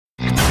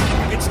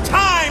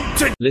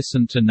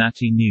Listen to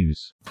Natty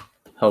News.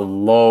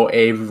 Hello,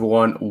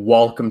 everyone.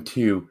 Welcome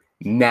to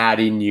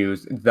Natty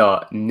News,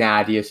 the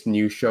nattiest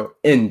news show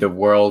in the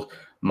world.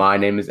 My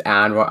name is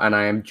Anwar, and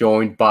I am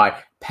joined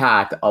by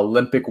Pat,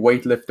 Olympic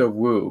weightlifter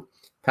Woo.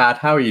 Pat,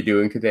 how are you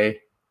doing today?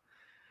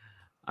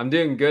 I'm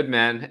doing good,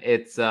 man.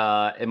 It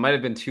might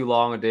have been too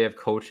long a day of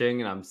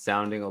coaching, and I'm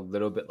sounding a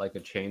little bit like a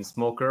chain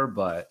smoker,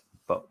 but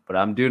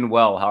I'm doing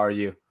well. How are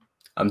you?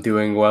 I'm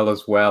doing well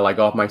as well. I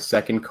got my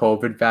second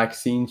COVID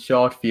vaccine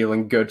shot,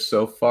 feeling good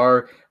so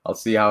far. I'll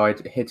see how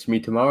it hits me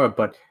tomorrow,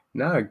 but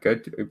no,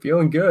 good,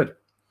 feeling good.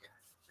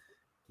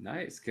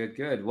 Nice,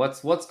 good.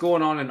 What's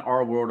going on in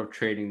our world of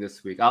trading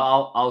this week?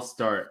 I'll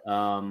start.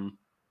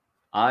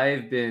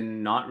 I've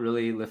been not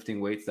really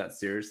lifting weights that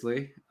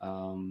seriously.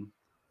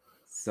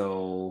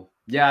 So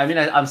yeah, I mean,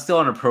 I'm still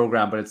on a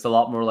program, but it's a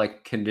lot more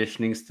like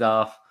conditioning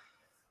stuff.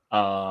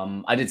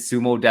 I did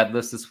sumo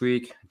deadlifts this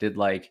week.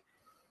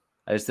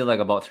 I just did like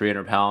about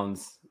 300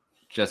 pounds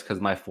just because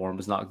my form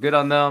was not good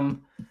on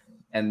them.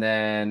 And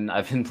then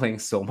I've been playing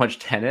so much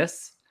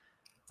tennis.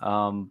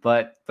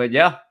 But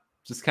yeah,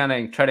 just kind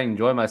of try to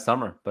enjoy my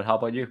summer. But how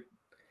about you?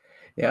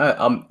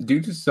 Yeah,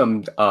 due to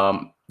some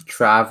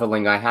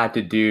traveling I had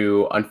to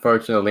do,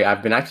 unfortunately,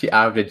 I've been actually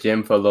out of the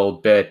gym for a little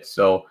bit.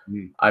 So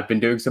I've been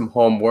doing some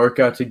home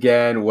workouts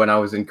again when I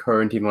was in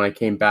quarantine when I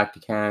came back to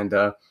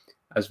Canada,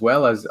 as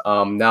well as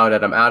now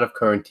that I'm out of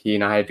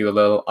quarantine, I had to do a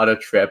little other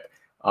trip,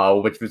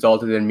 which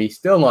resulted in me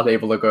still not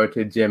able to go to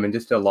the gym and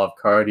just a lot of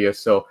cardio.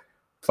 So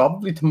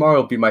probably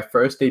tomorrow will be my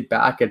first day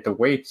back at the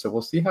weight. So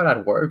we'll see how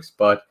that works.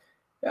 But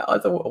yeah,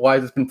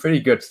 otherwise it's been pretty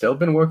good. Still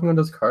been working on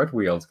those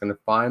cartwheels. Gonna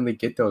finally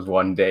get those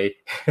one day.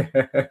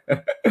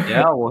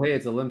 Yeah, well, hey,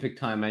 it's Olympic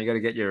time, man. You got to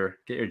get your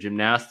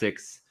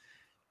gymnastics.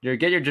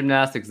 Get your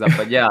gymnastics up.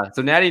 But yeah,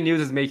 so Natty News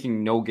is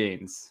making no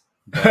gains.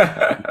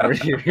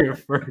 But you're here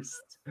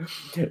first.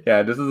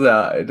 Yeah, this is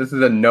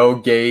a no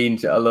gain,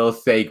 a little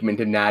segment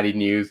in Natty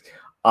News.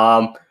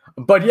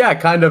 But yeah,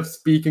 kind of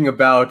speaking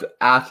about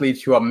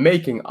athletes who are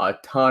making a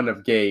ton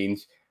of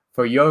gains.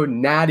 For your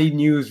Natty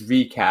News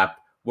recap,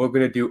 we're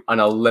gonna do an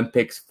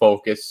Olympics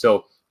focus.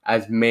 So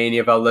as many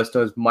of our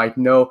listeners might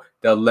know,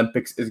 the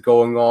Olympics is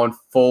going on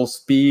full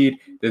speed.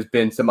 There's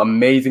been some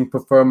amazing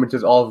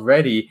performances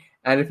already.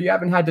 And if you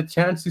haven't had the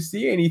chance to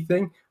see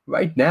anything,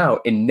 right now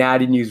in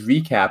Natty News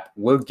Recap,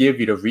 we'll give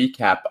you the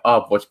recap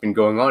of what's been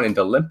going on in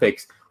the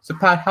Olympics. So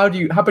Pat, how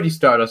about you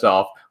start us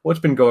off?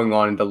 What's been going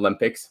on in the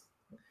Olympics?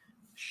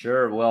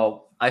 Sure.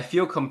 Well, I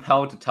feel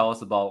compelled to tell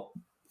us about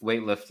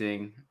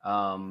weightlifting,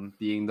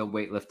 being the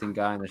weightlifting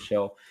guy on the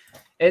show.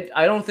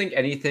 I don't think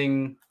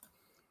anything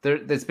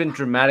there's been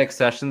dramatic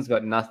sessions,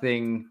 but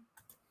nothing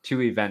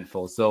too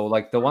eventful. So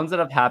like the ones that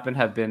have happened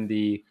have been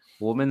the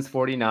women's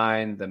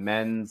 49, the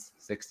men's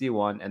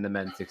 61, and the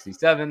men's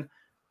 67,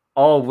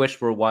 all of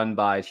which were won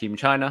by Team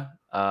China.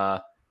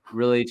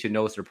 Really to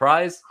no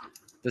surprise.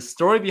 The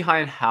story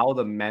behind how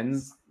the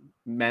men's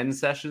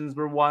sessions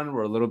were won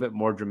were a little bit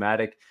more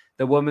dramatic.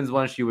 The women's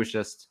one, she was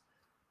just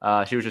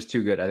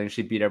too good. I think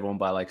she beat everyone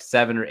by like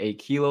 7 or 8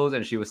 kilos,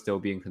 and she was still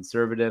being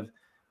conservative.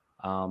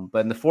 But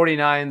in the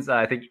 49s,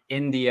 I think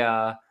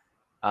India,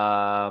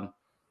 a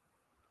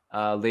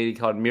lady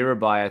called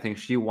Mirabai, I think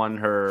she won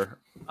her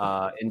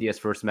India's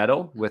first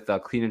medal with a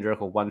clean and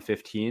jerk of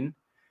 115,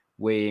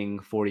 weighing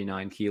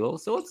 49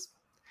 kilos. So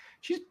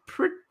she's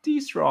pretty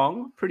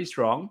strong.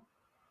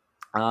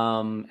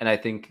 And I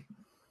think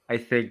a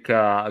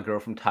girl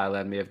from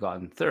Thailand may have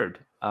gotten third.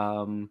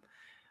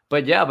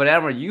 But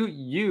Amber,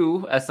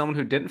 you as someone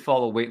who didn't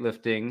follow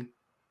weightlifting,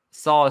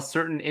 saw a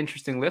certain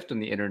interesting lift on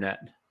the internet.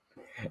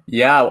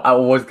 Yeah, I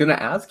was gonna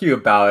ask you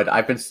about it.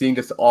 I've been seeing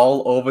this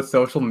all over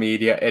social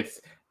media.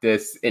 It's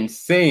this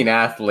insane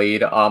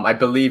athlete. I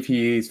believe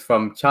he's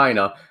from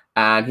China,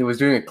 and he was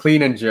doing a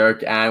clean and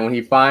jerk. And when he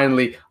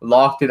finally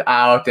locked it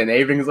out and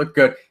everything's looked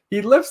good,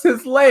 he lifts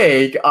his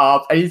leg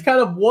up, and he's kind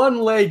of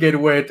one-legged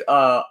with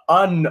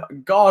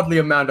ungodly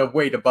amount of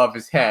weight above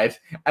his head,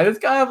 and it's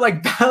kind of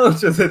like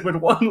balances it with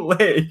one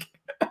leg.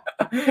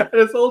 And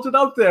just holds it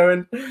up there,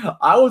 and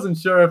I wasn't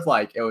sure if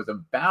like it was a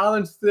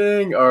balance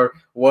thing or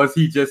was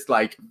he just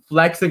like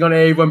flexing on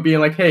everyone, being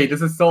like, "Hey,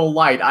 this is so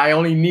light. I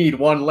only need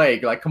one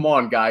leg. Like, come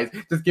on, guys,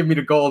 just give me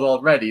the gold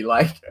already."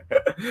 Like,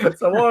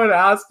 so I wanted to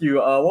ask you,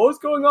 what was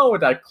going on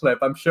with that clip?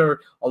 I'm sure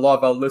a lot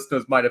of our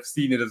listeners might have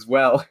seen it as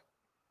well.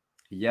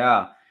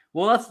 Yeah.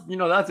 Well,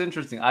 that's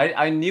interesting.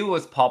 I knew it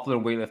was popular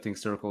in weightlifting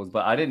circles,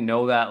 but I didn't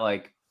know that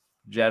like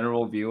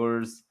general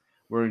viewers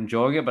were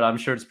enjoying it, but I'm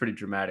sure it's pretty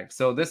dramatic.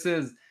 So this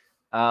is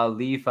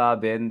Li Fa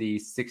Bin, the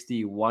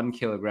 61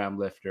 kilogram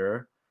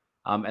lifter.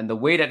 And the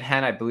weight at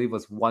hand, I believe,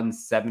 was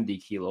 170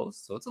 kilos.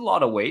 So it's a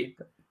lot of weight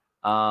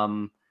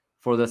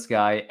for this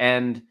guy.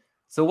 And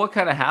so what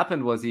kind of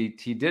happened was he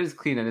did his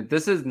clean, and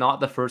this is not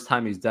the first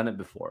time he's done it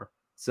before.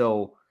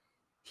 So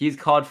he's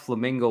called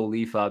Flamingo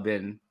Li Fa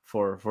Bin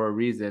for a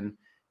reason,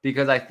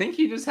 because I think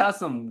he just has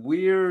some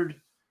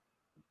weird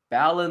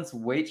balance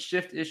weight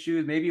shift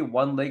issues. Maybe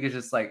one leg is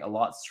just like a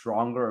lot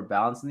stronger or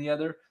balanced than the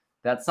other,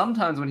 that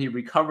sometimes when he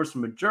recovers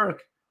from a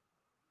jerk,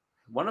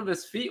 one of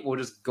his feet will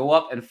just go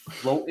up and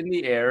float in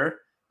the air,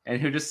 and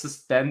he'll just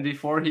suspend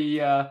before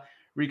he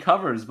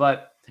recovers.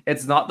 But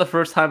it's not the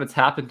first time it's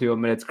happened to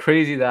him, and it's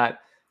crazy that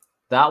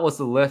was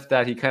the lift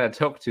that he kind of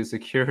took to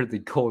secure the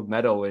gold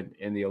medal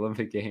in the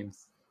Olympic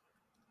Games.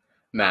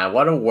 Man,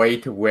 what a way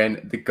to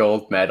win the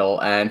gold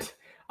medal, and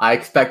I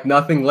expect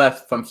nothing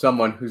less from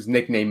someone whose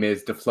nickname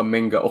is the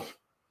Flamingo.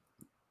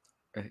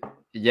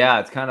 Yeah,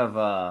 it's kind of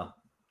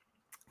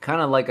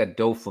like a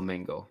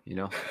Doflamingo, you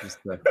know. Just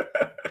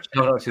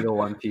shout out to the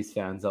One Piece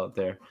fans out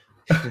there.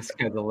 This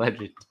guy's a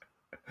legend.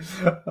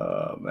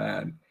 Oh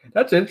man,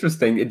 that's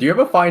interesting. Do you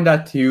ever find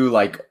that too,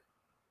 like,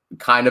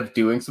 kind of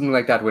doing something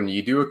like that when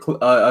you do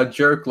a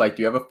jerk? Like,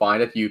 do you ever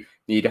find that you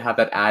need to have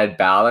that added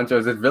balance, or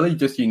is it really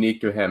just unique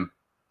to him?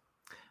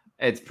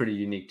 It's pretty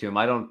unique to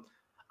him.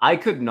 I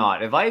could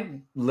not. If I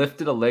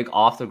lifted a leg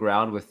off the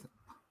ground with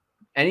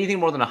anything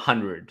more than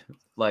 100,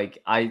 like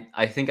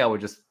I think I would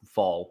just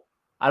fall.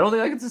 I don't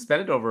think I could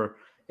suspend it over.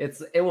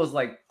 It was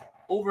like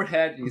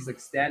overhead. He's like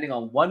standing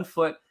on one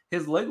foot.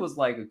 His leg was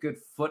like a good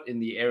foot in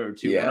the air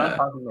too. Yeah. And I'm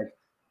talking like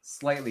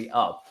slightly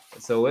up.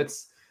 So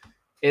it's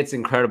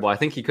incredible. I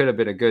think he could have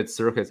been a good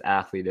circus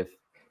athlete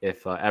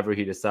if ever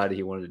he decided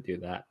he wanted to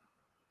do that.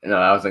 No,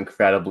 that was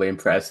incredibly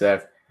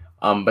impressive.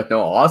 But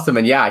no, awesome.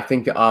 And yeah, I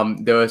think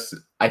so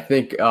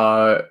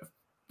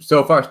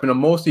far it's been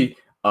mostly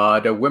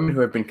the women who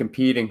have been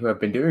competing who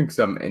have been doing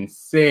some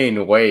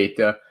insane weight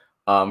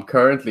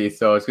currently.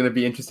 So it's going to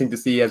be interesting to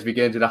see as we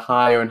get into the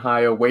higher and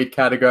higher weight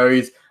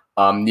categories.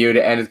 Near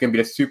the end is going to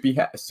be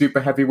the super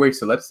heavyweight.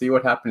 So let's see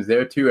what happens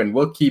there too. And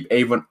we'll keep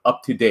everyone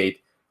up to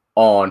date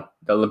on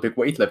the Olympic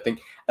weightlifting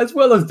as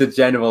well as the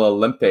general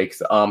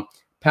Olympics.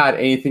 Pat,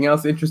 anything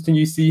else interesting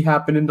you see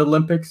happen in the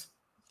Olympics?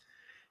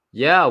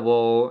 Yeah,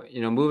 well,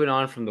 moving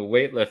on from the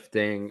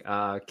weightlifting,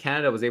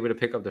 Canada was able to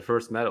pick up the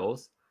first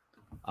medals.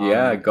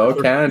 Yeah, go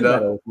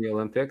Canada! In the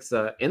Olympics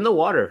in the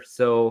water.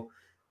 So,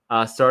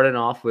 starting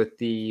off with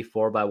the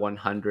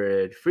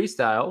 4x100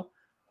 freestyle,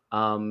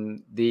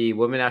 the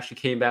women actually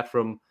came back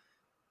from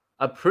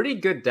a pretty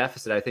good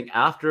deficit. I think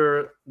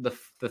after the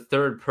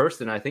third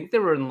person, I think they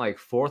were in like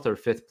 4th or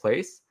 5th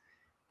place,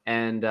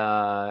 and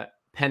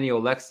Penny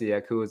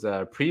Oleksiak, who was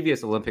a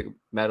previous Olympic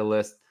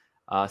medalist,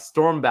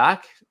 stormed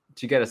back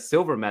to get a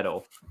silver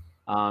medal.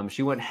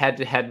 She went head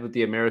to head with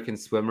the American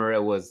swimmer.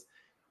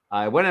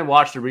 I went and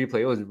watched the replay.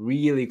 It was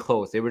really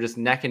close. They were just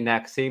neck and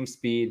neck, same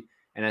speed.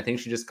 And I think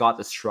she just got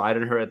the stride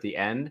on her at the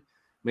end,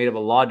 made up a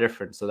lot of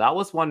difference. So that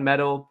was one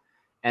medal.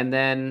 And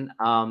then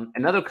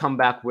another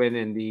comeback win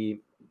in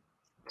the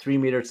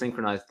 3-meter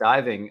synchronized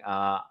diving.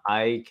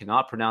 I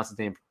cannot pronounce his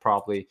name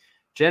properly.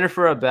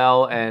 Jennifer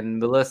Abel and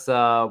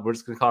Melissa, we're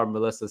just going to call her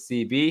Melissa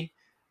CB.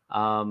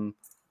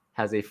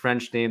 Has a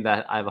French name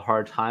that I have a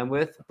hard time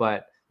with,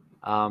 but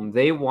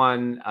they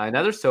won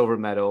another silver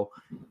medal.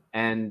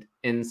 And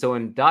in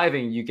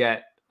diving, you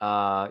get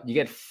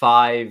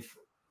 5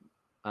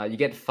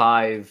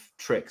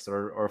 tricks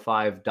or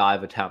 5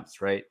 dive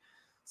attempts, right?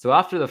 So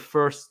after the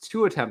first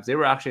 2 attempts, they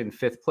were actually in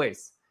 5th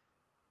place,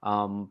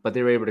 but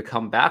they were able to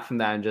come back from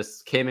that and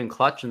just came in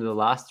clutch into the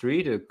last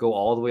 3 to go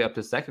all the way up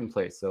to 2nd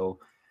place. So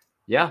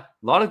yeah, a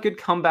lot of good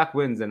comeback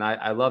wins, and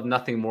I love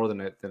nothing more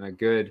than a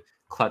good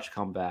clutch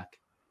comeback.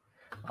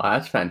 Oh,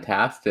 that's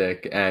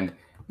fantastic. And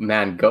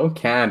man, go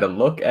Canada.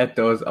 Look at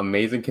those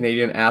amazing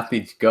Canadian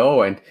athletes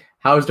go. And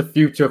how's the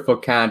future for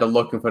Canada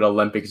looking for the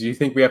Olympics? Do you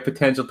think we have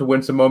potential to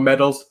win some more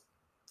medals?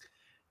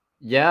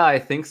 Yeah, I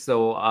think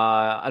so.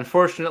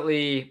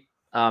 Unfortunately,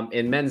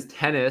 in men's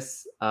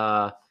tennis,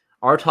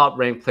 our top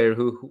ranked player,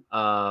 who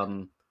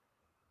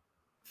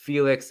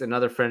Felix,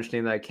 another French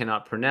name that I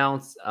cannot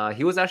pronounce,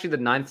 he was actually the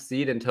 9th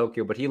seed in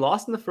Tokyo, but he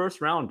lost in the first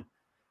round.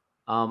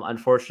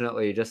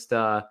 Unfortunately, just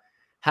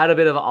had a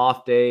bit of an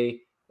off day.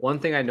 One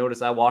thing I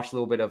noticed, I watched a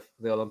little bit of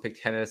the Olympic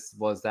tennis,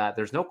 was that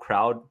there's no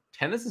crowd.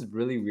 Tennis is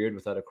really weird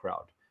without a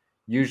crowd.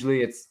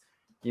 Usually it's,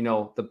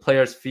 the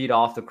players feed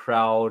off the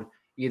crowd,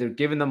 either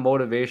giving them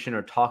motivation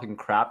or talking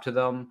crap to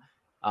them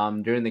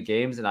during the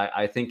games. And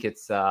I think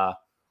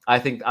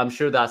I'm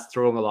sure that's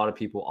throwing a lot of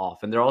people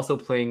off. And they're also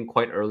playing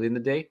quite early in the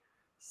day.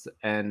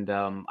 And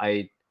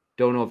I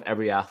don't know if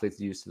every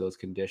athlete's used to those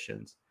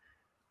conditions.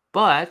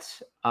 But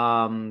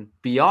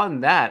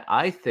beyond that,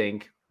 I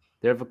think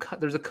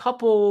there's a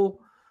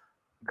couple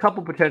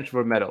potential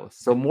for medals.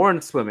 So more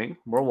in swimming,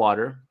 more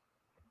water.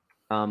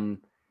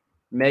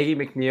 Maggie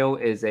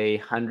McNeil is a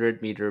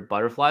 100-meter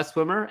butterfly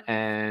swimmer,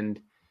 and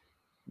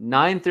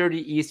 9:30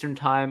 Eastern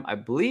time, I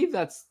believe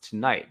that's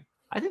tonight.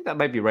 I think that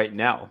might be right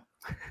now.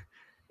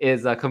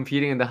 Is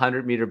competing in the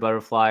 100-meter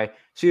butterfly.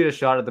 She had a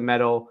shot at the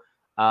medal.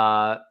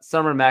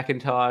 Summer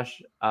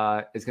McIntosh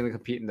is going to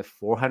compete in the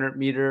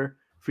 400-meter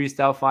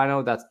freestyle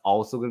final. That's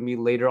also going to be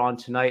later on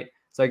tonight.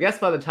 So I guess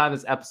by the time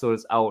this episode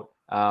is out,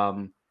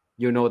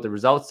 you'll know what the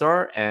results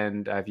are.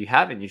 And if you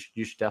haven't,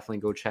 you should definitely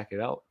go check it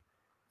out.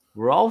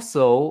 We're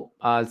also,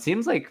 it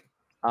seems like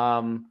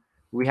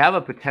we have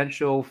a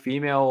potential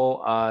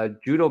female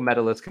judo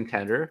medalist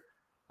contender.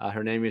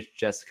 Her name is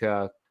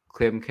Jessica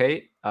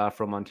Klimkate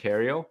from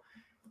Ontario.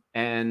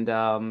 And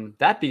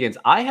that begins.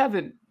 I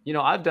haven't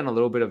I've done a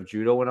little bit of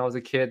judo when I was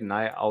a kid, and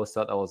I always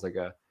thought that was like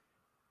a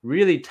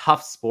really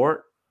tough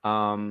sport.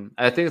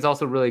 I think it's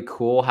also really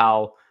cool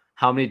how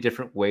many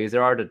different ways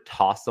there are to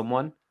toss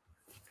someone.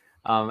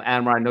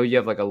 And I know you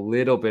have like a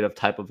little bit of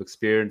type of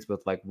experience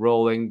with like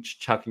rolling,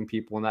 chucking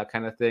people, and that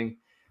kind of thing.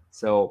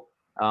 So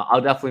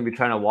I'll definitely be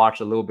trying to watch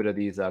a little bit of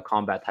these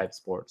combat type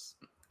sports.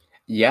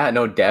 Yeah,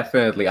 no,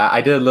 definitely.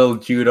 I did a little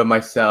judo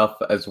myself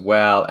as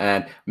well,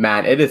 and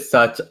man, it's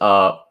such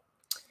a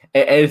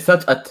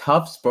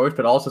tough sport,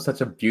 but also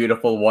such a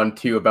beautiful one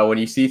too. About when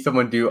you see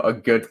someone do a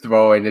good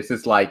throw, and it's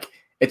just like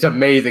it's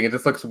amazing. It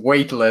just looks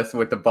weightless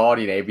with the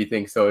body and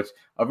everything. So it's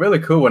a really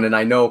cool one. And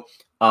I know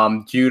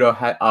Judo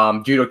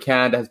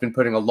Canada has been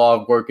putting a lot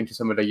of work into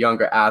some of the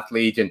younger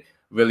athletes and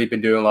really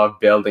been doing a lot of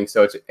building.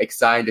 So it's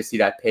exciting to see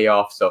that pay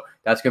off. So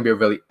that's going to be a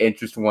really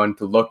interesting one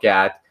to look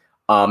at.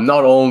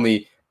 Not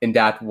only in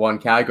that one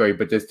category,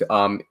 but just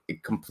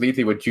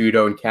completely with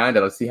judo in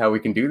Canada. Let's see how we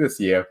can do this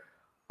year.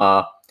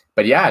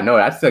 But yeah, no,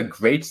 that's a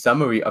great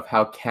summary of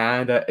how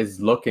Canada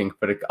is looking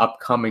for the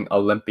upcoming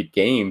Olympic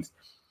Games.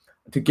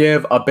 To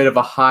give a bit of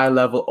a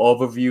high-level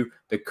overview,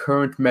 the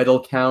current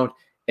medal count,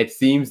 it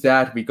seems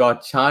that we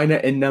got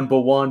China in number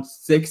 1,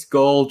 6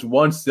 gold,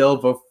 1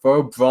 silver,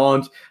 4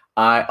 bronze.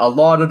 A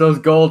lot of those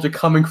golds are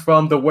coming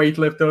from the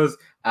weightlifters,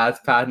 as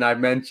Pat and I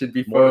mentioned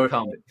before.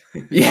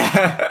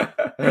 Yeah,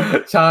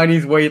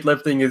 Chinese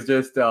weightlifting is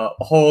just a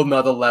whole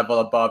nother level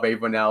above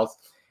everyone else.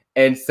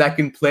 In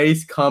second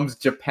place comes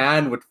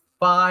Japan with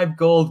 5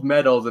 gold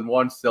medals and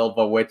 1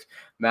 silver, which,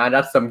 man,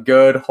 that's some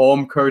good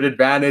home court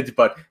advantage.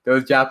 But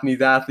those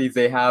Japanese athletes,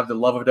 they have the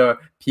love of their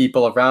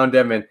people around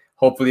them, and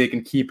hopefully they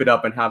can keep it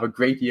up and have a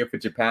great year for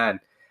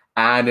Japan.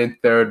 And in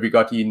third, we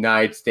got the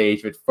United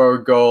States with 4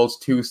 golds,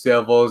 2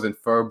 silvers, and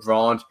 4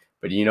 bronze.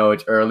 But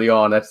it's early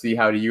on. Let's see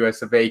how the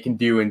US of A can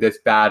do in this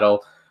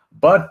battle.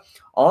 But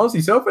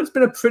honestly, so far it's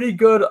been a pretty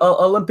good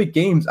Olympic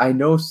Games. I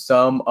know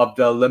some of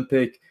the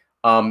Olympic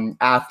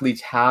athletes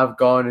have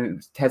gone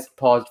and tested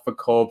positive for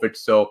COVID.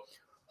 So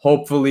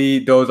hopefully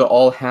those are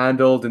all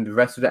handled and the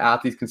rest of the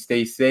athletes can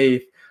stay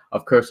safe.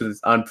 Of course, it's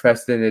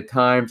unprecedented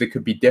times. It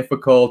could be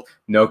difficult,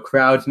 no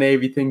crowds and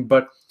everything,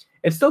 but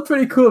it's still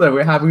pretty cool that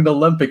we're having the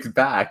Olympics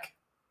back.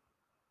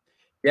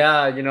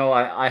 Yeah,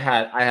 I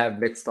have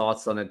mixed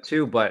thoughts on it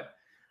too, but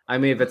I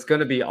mean, if it's going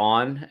to be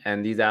on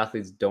and these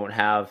athletes don't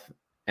have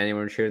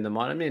anyone cheering them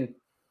on, I mean,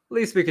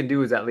 least we can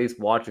do is at least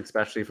watch,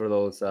 especially for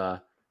those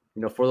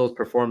for those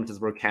performances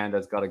where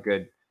Canada's got a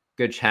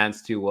good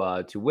chance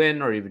to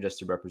win or even just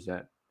to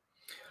represent.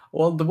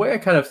 Well, the way I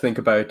kind of think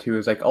about it too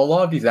is like a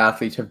lot of these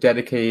athletes have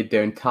dedicated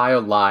their entire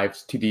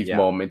lives to these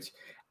moments.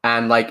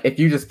 And like if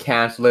you just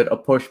cancel it or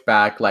push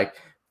back like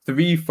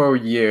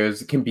 3-4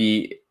 years can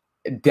be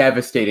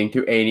devastating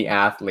to any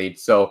athlete.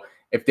 So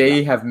if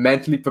they have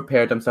mentally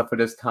prepared themselves for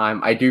this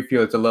time, I do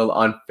feel it's a little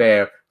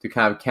unfair to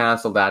kind of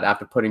cancel that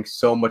after putting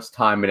so much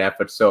time and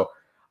effort. So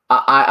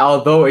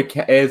although it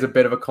is a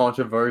bit of a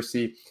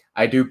controversy,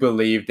 I do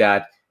believe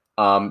that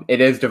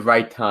it is the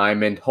right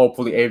time, and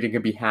hopefully everything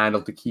can be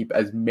handled to keep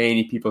as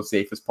many people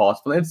safe as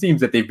possible. And it seems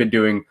that they've been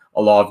doing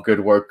a lot of good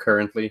work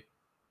currently.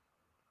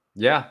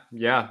 Yeah,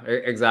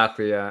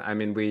 exactly. Yeah, I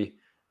mean,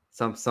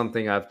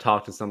 something I've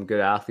talked to some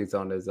good athletes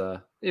on is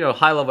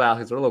high level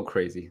athletes are a little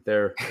crazy.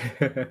 They're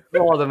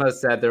all of them have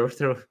said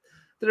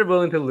they're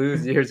willing to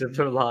lose years of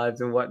their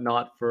lives and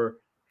whatnot for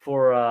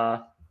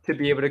to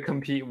be able to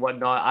compete and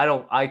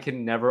whatnot. I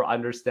can never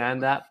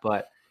understand that,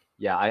 but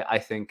yeah, I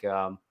think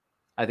a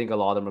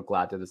lot of them are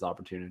glad to this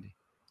opportunity.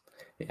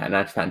 Yeah, and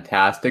that's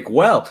fantastic.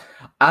 Well,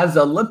 as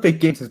Olympic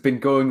Games has been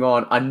going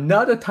on,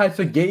 another types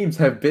of games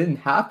have been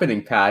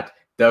happening, Pat.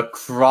 The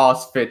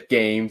CrossFit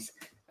Games.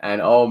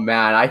 And oh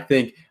man, I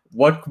think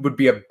what would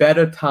be a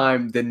better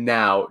time than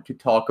now to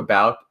talk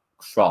about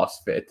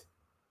CrossFit?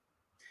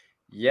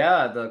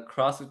 Yeah, the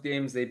CrossFit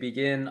Games, they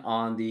begin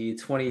on the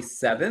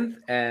 27th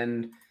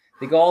and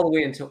they go all the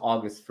way until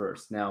August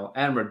 1st. Now,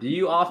 Amber, do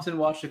you often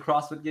watch the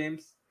CrossFit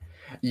Games?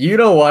 You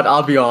know what?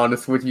 I'll be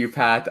honest with you,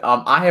 Pat.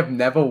 I have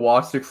never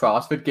watched the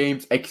CrossFit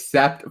Games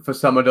except for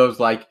some of those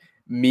like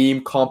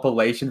meme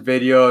compilation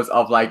videos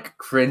of like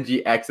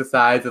cringy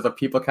exercises of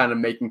people kind of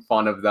making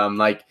fun of them.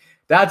 Like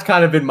that's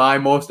kind of been my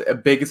most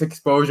biggest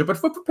exposure. But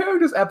for preparing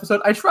this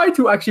episode, I tried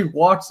to actually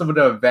watch some of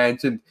the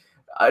events and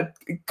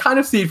kind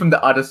of see it from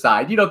the other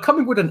side.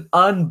 Coming with an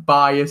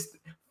unbiased,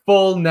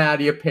 full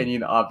natty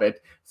opinion of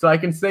it. So I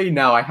can say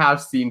now I have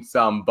seen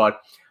some,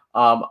 but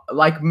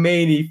like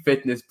many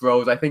fitness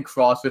bros, I think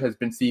CrossFit has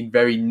been seen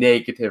very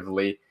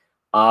negatively.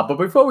 But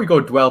before we go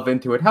delve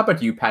into it, how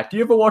about you, Pat? Do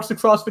you ever watch the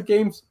CrossFit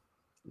Games?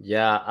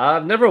 Yeah,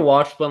 I've never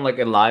watched one like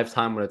in live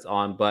time when it's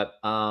on, but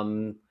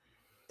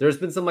there's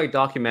been some like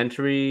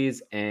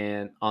documentaries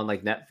and on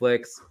like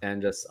Netflix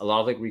and just a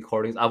lot of like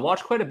recordings. I've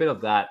watched quite a bit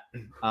of that.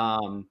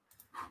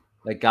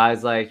 Like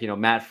guys like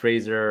Matt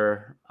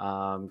Fraser,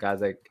 guys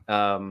like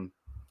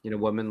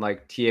women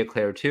like Tia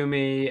Claire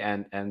Toomey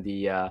and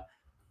the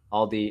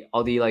all the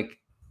like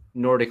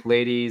Nordic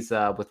ladies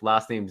with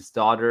last names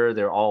Daughter.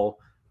 They're all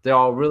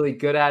really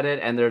good at it.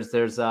 And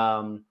there's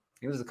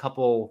a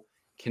couple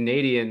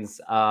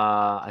Canadians,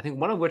 I think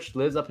one of which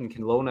lives up in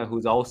Kelowna,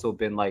 who's also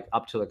been like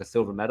up to like a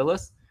silver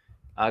medalist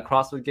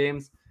CrossFit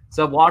Games.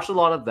 So I've watched a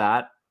lot of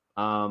that.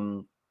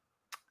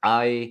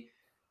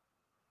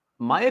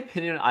 My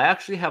opinion, I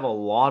actually have a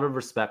lot of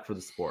respect for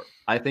the sport.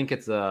 I think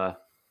it's a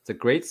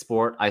great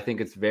sport. I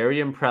think it's very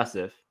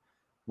impressive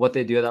what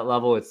they do at that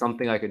level. It's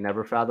something I could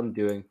never fathom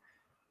doing.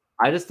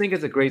 I just think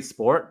it's a great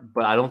sport,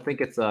 but I don't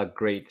think it's a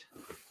great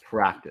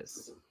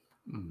practice.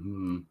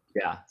 Mm-hmm.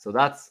 Yeah, so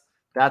that's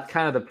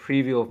kind of the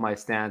preview of my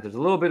stance. There's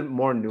a little bit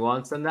more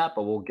nuance than that,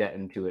 but we'll get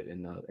into it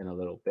in a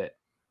little bit.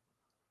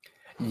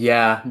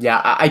 Yeah,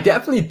 I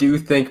definitely do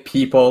think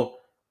people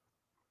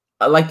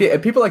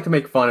people like to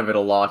make fun of it a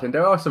lot, and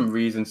there are some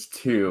reasons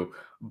too.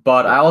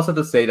 But I also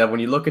have to say that when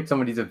you look at some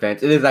of these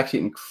events, it is actually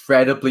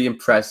incredibly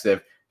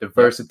impressive, the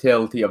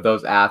versatility of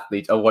those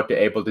athletes or what they're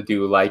able to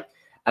do. Like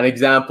an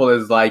example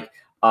is like,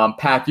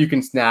 Pat, you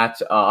can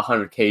snatch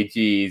 100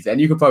 kgs,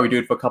 and you could probably do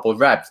it for a couple of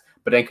reps.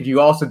 But then could you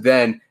also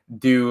then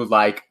do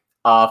like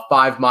a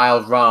 5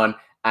 mile run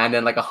and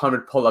then like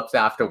 100 pull-ups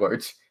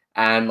afterwards?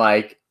 And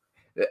like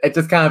it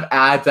just kind of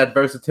adds that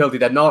versatility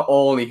that not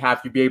only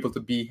have you be able to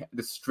be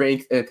the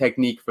strength and the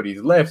technique for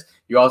these lifts,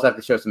 you also have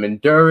to show some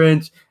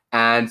endurance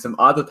and some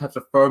other types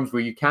of forms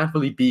where you can't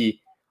really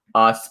be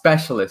a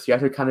specialist. You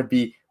have to kind of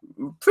be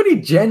pretty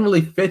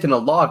generally fit in a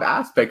lot of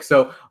aspects.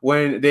 So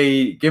when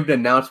they give the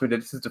announcement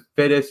that this is the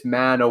fittest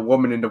man or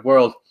woman in the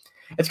world,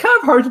 it's kind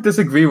of hard to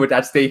disagree with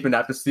that statement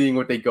after seeing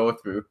what they go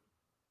through.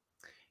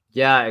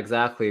 Yeah,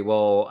 exactly.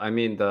 Well, I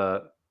mean,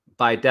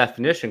 by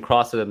definition,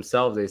 CrossFit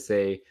themselves, they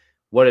say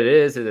what it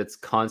is it's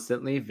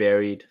constantly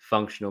varied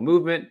functional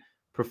movement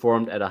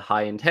performed at a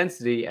high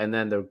intensity. And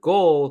then their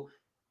goal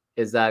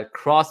is that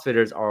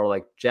CrossFitters are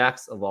like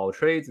jacks of all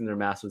trades and they're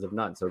masters of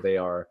none. So they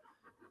are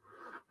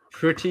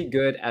pretty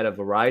good at a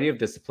variety of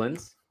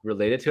disciplines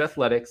related to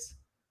athletics,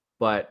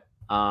 but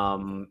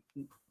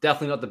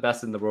definitely not the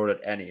best in the world at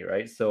any,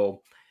 right?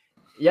 So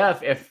yeah,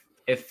 if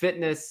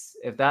fitness,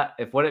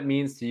 if what it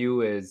means to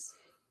you is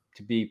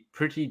to be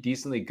pretty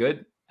decently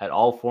good at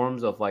all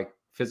forms of like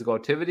physical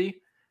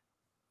activity,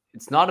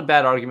 it's not a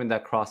bad argument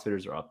that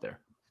CrossFitters are up there.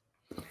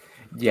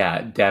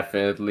 Yeah,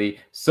 definitely.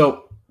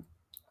 So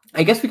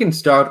I guess we can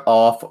start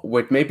off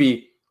with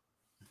maybe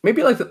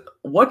like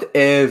what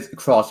is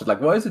CrossFit?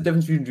 Like, what is the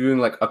difference between doing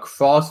like a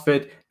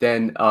CrossFit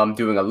than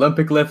doing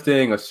Olympic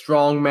lifting, or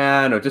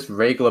strongman, or just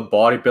regular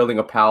bodybuilding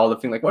or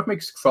powerlifting? Like, what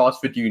makes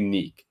CrossFit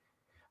unique?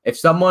 If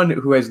someone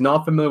who is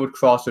not familiar with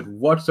CrossFit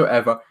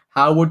whatsoever,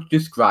 how would you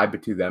describe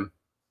it to them?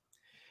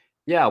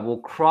 Yeah, well,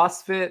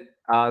 CrossFit,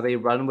 they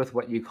run with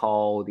what you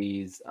call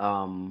these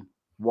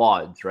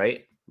WODs,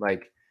 right?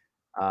 Like,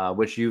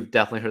 which you've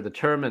definitely heard the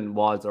term, and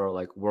WODs are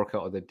like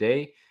workout of the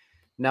day.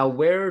 Now,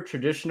 where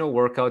traditional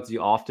workouts, you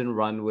often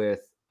run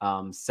with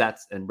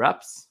sets and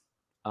reps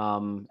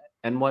and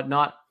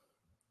whatnot,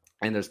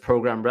 and there's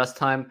programmed rest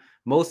time.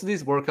 Most of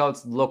these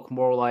workouts look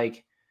more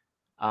like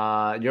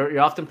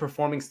you're often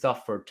performing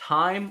stuff for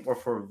time or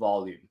for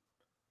volume.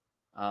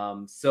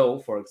 So,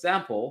 for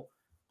example,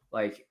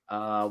 like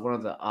one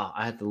of the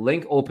I had the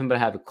link open, but I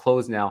have it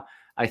closed now.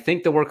 I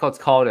think the workout's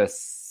called a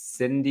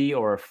Cindy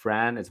or a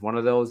Fran. It's one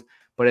of those,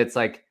 but it's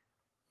like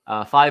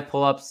 5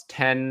 pull-ups,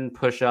 10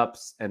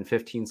 push-ups, and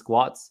 15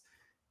 squats,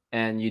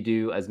 and you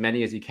do as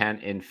many as you can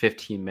in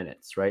 15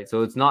 minutes, right?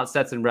 So it's not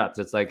sets and reps.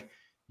 It's like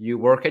you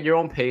work at your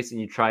own pace and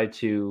you try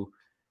to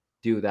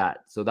do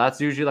that. So that's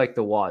usually like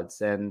the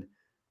WODs, and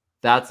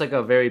that's like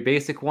a very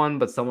basic one.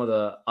 But some of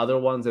the other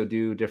ones will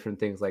do different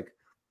things like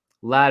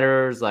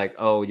ladders, like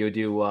you'll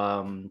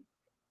do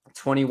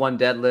 21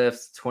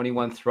 deadlifts,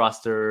 21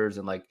 thrusters,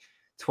 and like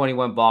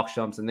 21 box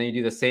jumps, and then you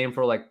do the same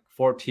for like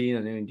 14,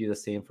 and then you do the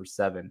same for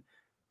 7.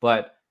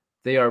 But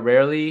they are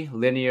rarely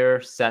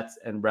linear sets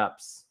and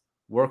reps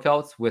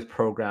workouts with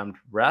programmed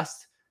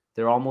rest.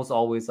 They're almost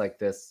always like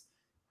this.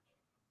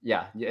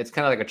 Yeah, it's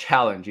kind of like a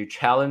challenge. You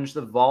challenge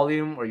the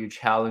volume or you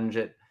challenge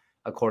it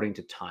according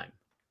to time.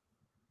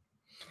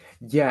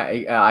 Yeah,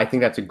 I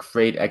think that's a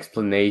great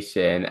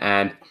explanation.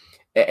 And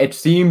it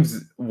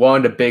seems one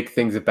of the big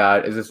things about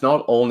it is it's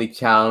not only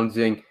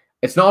challenging,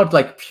 it's not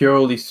like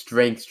purely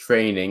strength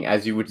training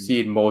as you would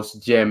see in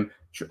most gym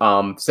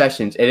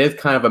sessions. It is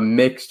kind of a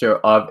mixture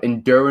of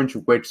endurance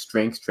with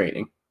strength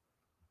training.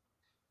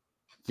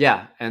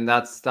 Yeah, and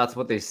that's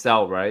what they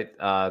sell, right?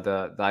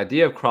 The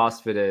idea of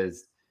CrossFit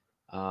is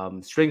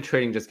strength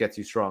training just gets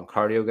you strong,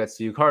 cardio gets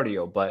you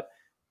cardio. But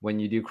when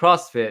you do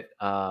CrossFit,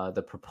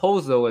 the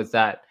proposal is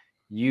that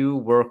you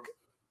work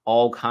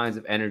all kinds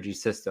of energy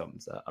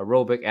systems,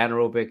 aerobic,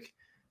 anaerobic,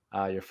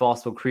 your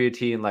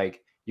phosphocreatine,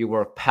 like you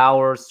work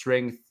power,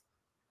 strength,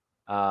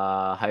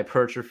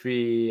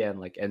 hypertrophy, and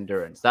like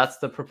endurance. That's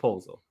the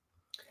proposal.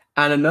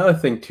 And another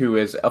thing too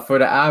is for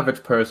the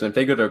average person, if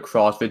they go to a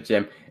CrossFit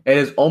gym, it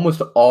is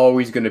almost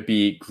always going to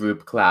be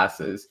group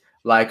classes.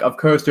 Like, of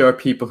course, there are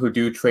people who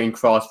do train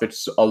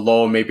CrossFit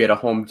alone, maybe at a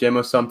home gym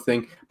or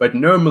something. But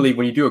normally,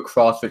 when you do a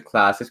CrossFit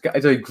class,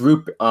 it's a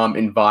group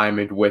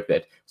environment with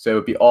it. So it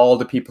would be all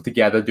the people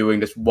together doing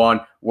this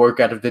one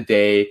workout of the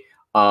day.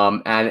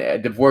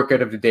 And the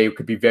workout of the day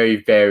could be very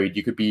varied.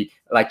 You could be,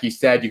 like you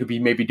said, you could be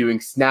maybe doing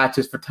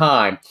snatches for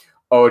time,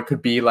 or it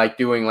could be like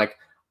doing like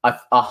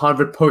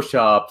 100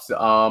 push-ups,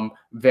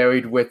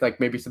 varied with like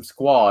maybe some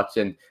squats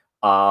and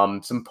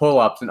some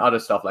pull-ups and other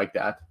stuff like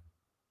that.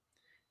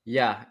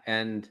 Yeah,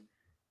 and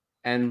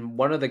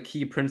one of the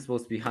key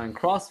principles behind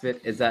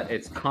CrossFit is that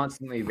it's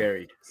constantly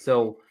varied.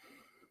 So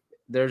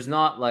there's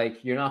not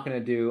like you're not going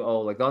to do,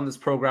 oh, like on this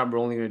program we're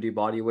only going to do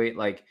body weight.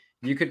 Like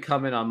you could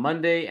come in on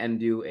Monday and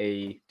do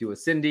a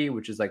Cindy,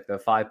 which is like the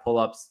 5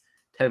 pull-ups,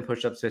 10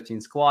 push-ups,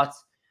 15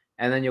 squats,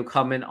 and then you'll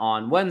come in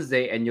on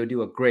Wednesday and you'll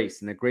do a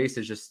Grace, and the Grace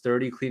is just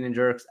 30 clean and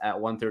jerks at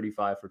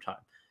 135 for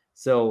time.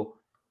 So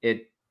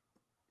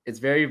it's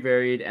very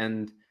varied,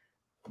 and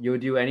you'll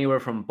do anywhere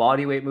from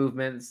body weight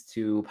movements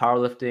to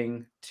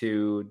powerlifting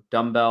to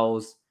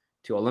dumbbells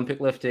to Olympic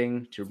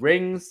lifting to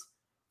rings,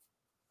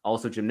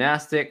 also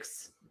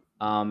gymnastics,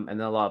 and then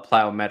a lot of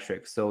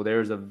plyometrics. So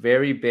there's a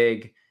very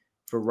big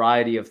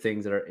variety of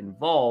things that are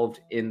involved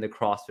in the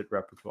CrossFit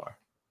repertoire.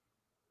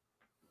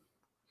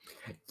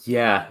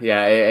 Yeah,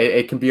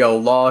 it can be a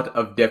lot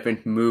of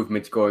different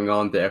movements going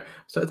on there.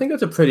 So I think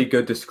that's a pretty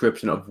good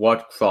description of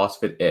what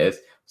CrossFit is.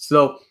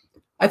 So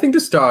I think to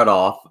start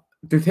off,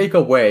 to take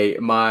away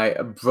my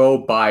bro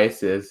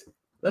biases,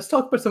 let's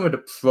talk about some of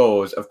the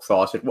pros of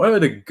CrossFit. What are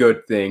the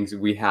good things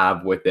we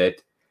have with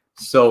it?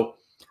 So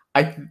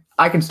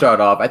I can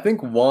start off. I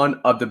think one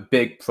of the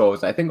big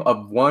pros, I think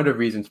of one of the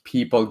reasons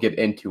people get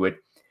into it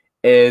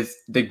is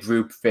the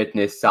group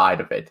fitness side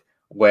of it,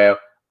 where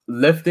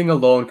lifting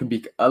alone can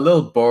be a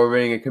little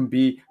boring. It can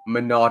be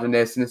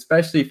monotonous, and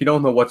especially if you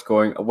don't know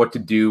what to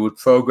do with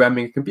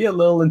programming, it can be a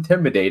little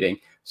intimidating.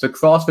 So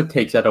CrossFit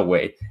takes that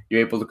away.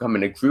 You're able to come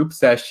in a group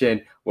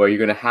session where you're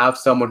going to have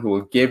someone who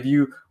will give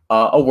you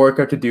a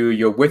workout to do.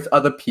 You're with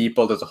other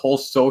people. There's a whole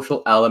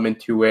social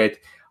element to it.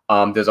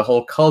 There's a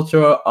whole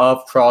culture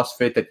of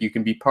CrossFit that you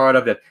can be part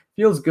of that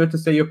feels good to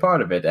say you're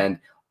part of it and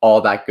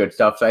all that good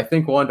stuff. So I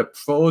think one of the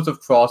pros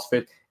of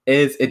CrossFit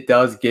is it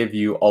does give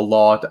you a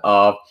lot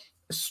of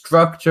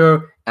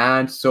structure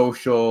and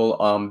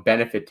social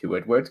benefit to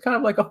it, where it's kind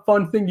of like a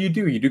fun thing you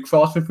do. You do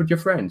CrossFit with your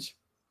friends.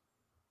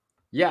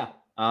 Yeah,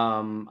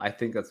 I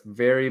think that's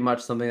very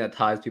much something that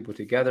ties people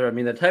together. I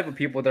mean, the type of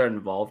people that are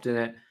involved in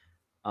it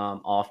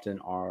often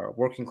are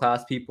working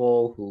class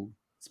people who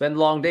spend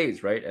long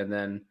days, right? And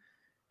then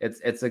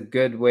it's a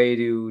good way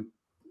to,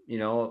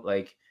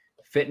 like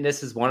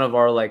fitness is one of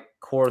our like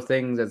core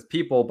things as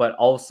people, but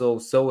also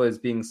so is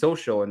being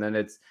social. And then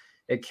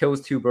it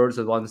kills 2 birds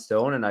with 1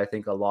 stone. And I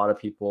think a lot of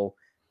people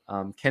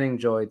can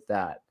enjoy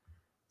that.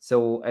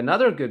 So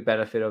another good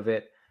benefit of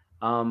it,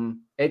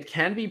 it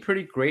can be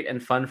pretty great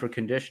and fun for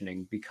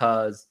conditioning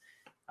because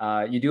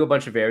you do a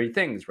bunch of varied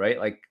things, right?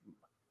 Like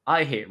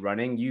I hate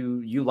running.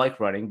 You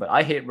like running, but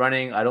I hate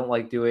running. I don't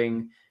like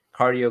doing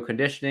cardio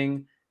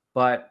conditioning,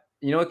 but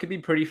it could be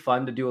pretty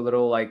fun to do a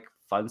little like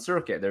fun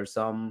circuit. There's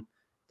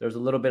a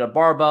little bit of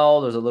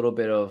barbell, there's a little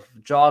bit of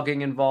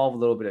jogging involved, a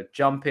little bit of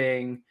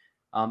jumping,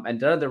 and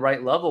done at the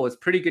right level. It's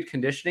pretty good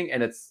conditioning,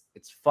 and it's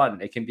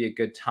fun. It can be a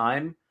good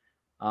time.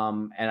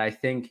 And I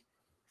think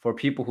for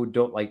people who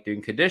don't like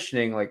doing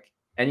conditioning, like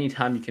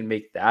anytime you can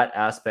make that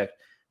aspect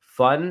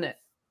fun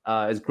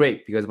is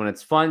great, because when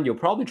it's fun, you'll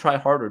probably try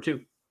harder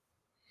too.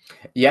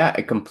 Yeah,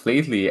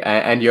 completely.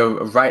 And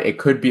you're right. It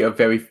could be a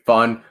very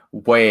fun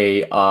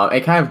way.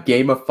 It kind of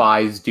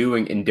gamifies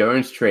doing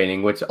endurance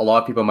training, which a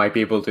lot of people might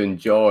be able to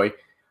enjoy.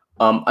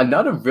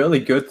 Another really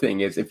good thing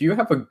is if you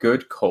have a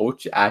good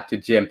coach at the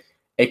gym,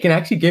 it can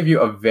actually give you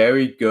a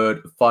very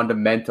good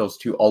fundamentals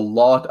to a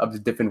lot of the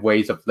different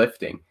ways of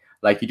lifting.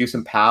 Like you do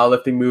some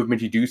powerlifting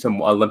movement, you do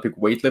some Olympic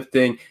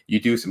weightlifting,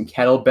 you do some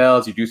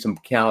kettlebells, you do some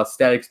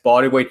calisthenics,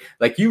 body weight.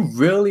 Like you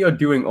really are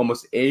doing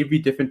almost every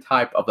different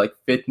type of like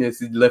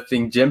fitness,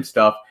 lifting, gym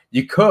stuff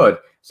you could.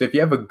 So if you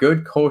have a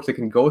good coach that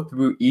can go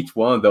through each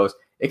one of those,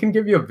 it can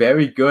give you a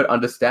very good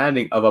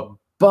understanding of a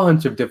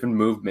bunch of different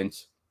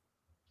movements.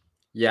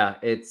 Yeah,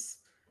 it's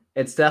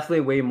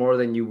definitely way more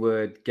than you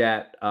would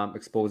get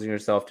exposing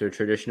yourself to a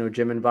traditional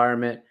gym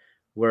environment,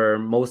 where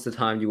most of the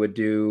time you would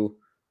do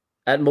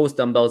at most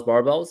dumbbells,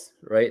 barbells,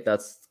 right?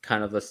 That's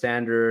kind of the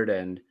standard,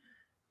 and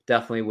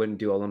definitely wouldn't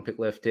do Olympic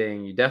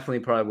lifting. You definitely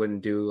probably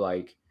wouldn't do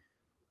like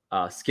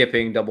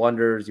skipping, double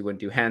unders. You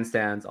wouldn't do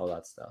handstands, all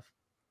that stuff.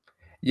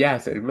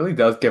 Yes, it really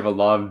does give a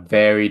lot of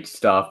varied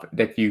stuff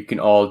that you can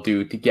all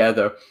do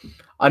together.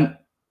 And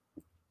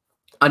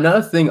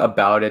another thing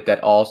about it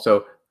that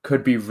also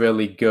could be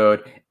really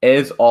good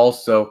is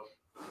also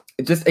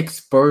just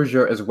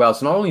exposure as well.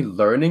 So not only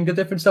learning the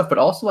different stuff, but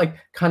also like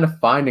kind of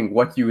finding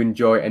what you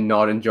enjoy and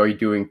not enjoy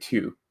doing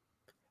too.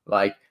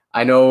 Like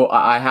I know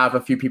I have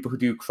a few people who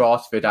do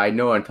CrossFit I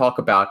know and talk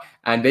about,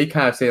 and they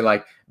kind of say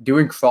like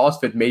doing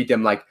CrossFit made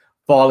them like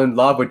fall in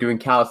love with doing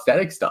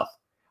calisthenic stuff.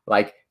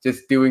 Like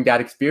just doing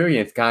that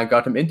experience kind of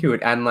got them into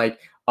it. And like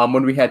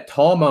when we had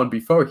Tom on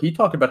before, he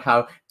talked about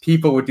how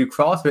people would do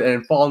CrossFit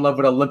and fall in love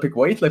with Olympic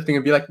weightlifting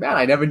and be like, man,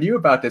 I never knew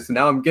about this, and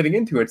now I'm getting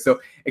into it. So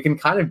it can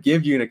kind of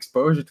give you an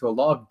exposure to a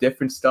lot of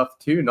different stuff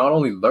too. Not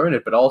only learn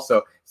it, but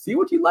also see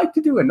what you like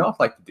to do and not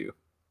like to do.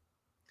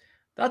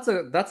 That's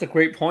a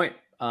great point.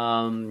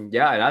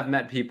 Yeah, and I've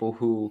met people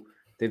who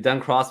they've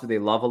done CrossFit, they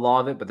love a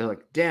lot of it, but they're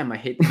like, damn, I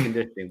hate the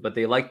conditioning, but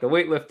they like the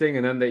weightlifting,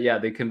 and then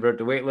they convert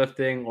to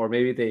weightlifting, or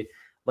maybe they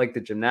like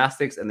the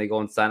gymnastics and they go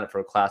and sign up for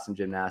a class in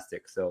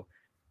gymnastics. So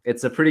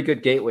it's a pretty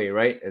good gateway,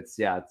 right?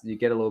 You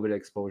get a little bit of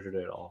exposure to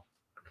it all.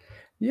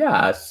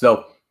 Yeah.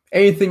 So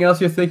anything else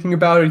you're thinking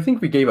about? Or you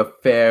think we gave a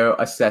fair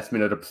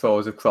assessment of the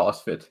pros of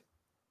CrossFit?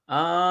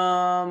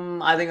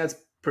 I think that's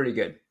pretty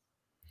good.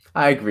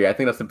 I agree. I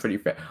think that's a pretty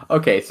fair.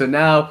 Okay, so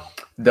now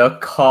the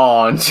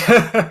cons.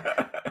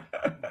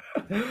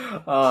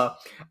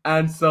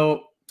 And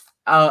so,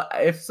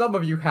 if some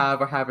of you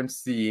have or haven't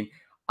seen,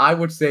 I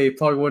would say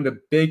probably one of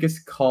the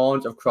biggest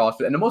cons of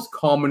CrossFit, and the most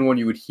common one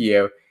you would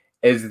hear,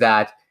 is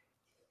that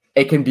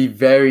it can be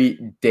very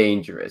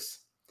dangerous.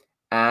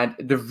 And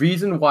the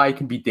reason why it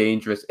can be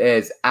dangerous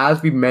is,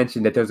 as we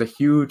mentioned, that there's a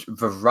huge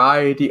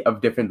variety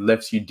of different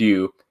lifts you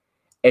do.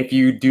 If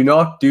you do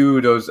not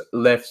do those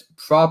lifts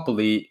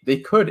properly, they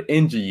could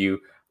injure you.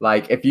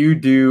 Like if you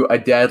do a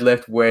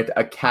deadlift with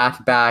a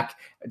cat back,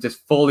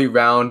 just fully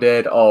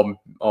rounded,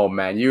 oh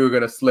man, you're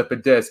gonna slip a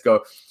disc.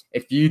 Or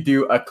if you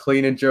do a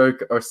clean and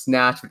jerk or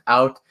snatch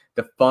without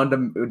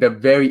the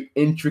very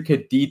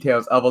intricate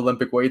details of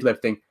Olympic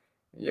weightlifting,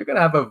 you're gonna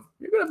have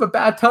a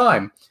bad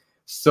time.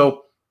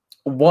 So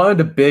one of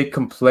the big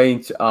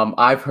complaints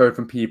I've heard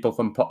from people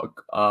from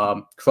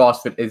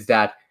CrossFit is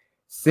that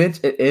since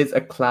it is a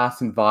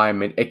class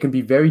environment, it can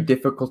be very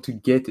difficult to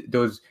get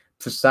those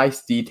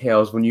precise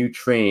details when you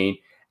train,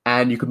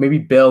 and you could maybe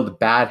build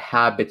bad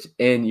habits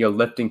in your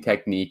lifting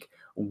technique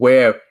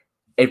where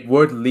it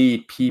would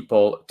lead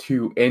people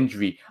to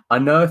injury.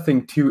 Another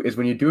thing too is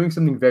when you're doing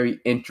something very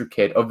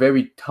intricate or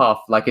very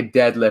tough, like a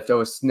deadlift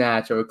or a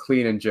snatch or a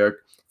clean and jerk,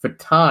 for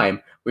time,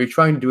 where you're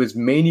trying to do as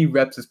many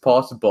reps as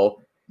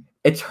possible,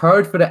 it's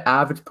hard for the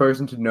average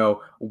person to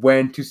know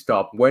when to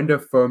stop, when their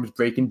firm's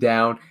breaking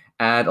down.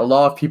 And a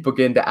lot of people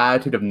get into the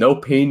attitude of no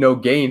pain, no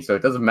gain. So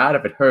it doesn't matter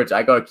if it hurts.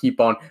 I got to keep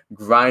on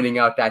grinding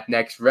out that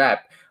next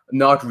rep,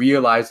 not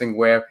realizing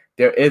where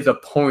there is a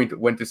point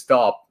when to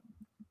stop.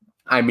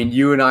 I mean,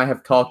 you and I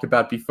have talked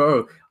about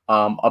before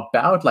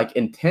about like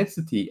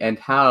intensity and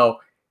how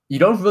you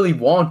don't really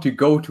want to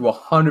go to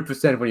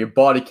 100% when your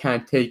body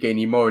can't take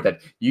anymore. That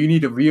you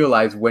need to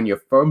realize when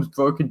your firm's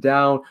broken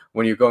down,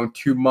 when you're going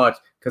too much,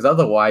 because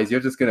otherwise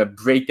you're just going to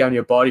break down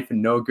your body for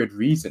no good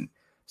reason.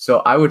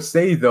 So I would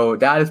say, though,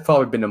 that has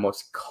probably been the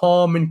most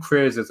common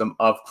criticism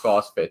of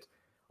CrossFit.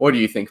 What do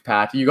you think,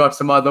 Pat? You got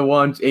some other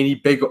ones? Any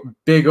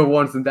bigger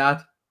ones than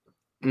that?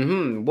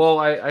 Well,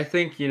 I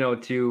think,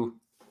 to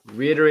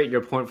reiterate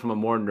your point from a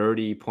more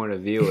nerdy point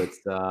of view, it's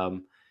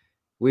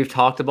we've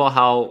talked about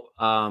how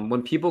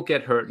when people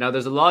get hurt, now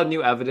there's a lot of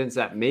new evidence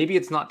that maybe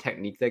it's not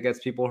technique that gets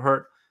people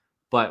hurt,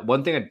 but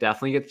one thing that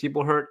definitely gets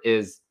people hurt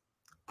is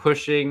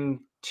pushing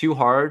too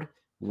hard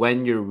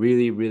when you're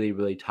really, really,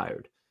 really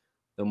tired.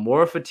 The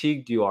more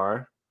fatigued you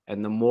are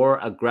and the more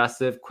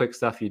aggressive, quick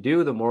stuff you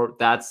do, the more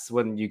that's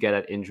when you get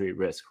at injury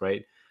risk,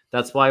 right?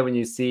 That's why when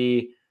you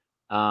see,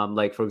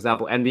 like, for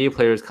example, NBA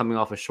players coming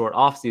off a short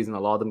off season, a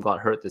lot of them got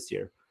hurt this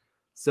year.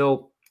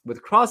 So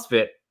with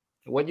CrossFit,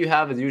 what you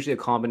have is usually a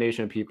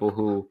combination of people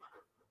who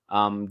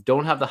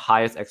don't have the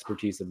highest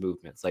expertise of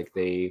movements. Like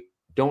they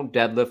don't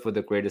deadlift with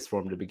the greatest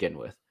form to begin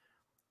with.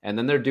 And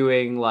then they're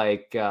doing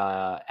like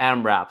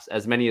AMRAPs,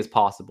 as many as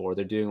possible, or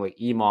they're doing like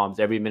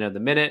EMOMs every minute of the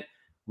minute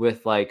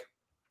with like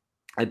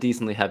a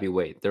decently heavy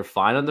weight. They're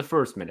fine on the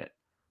first minute,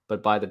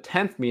 but by the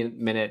 10th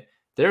minute,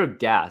 they're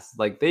gassed.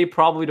 Like they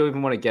probably don't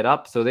even want to get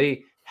up. So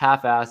they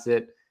half-ass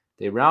it.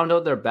 They round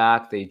out their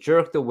back. They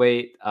jerk the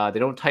weight. They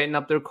don't tighten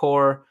up their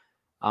core.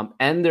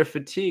 And they're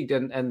fatigued.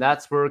 And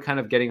that's where kind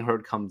of getting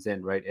hurt comes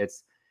in, right?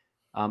 It's,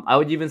 I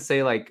would even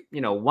say like,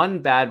 one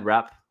bad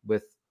rep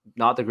with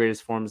not the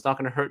greatest form is not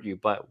going to hurt you,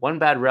 but one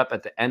bad rep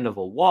at the end of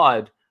a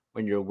WOD,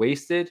 when you're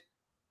wasted,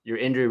 your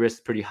injury risk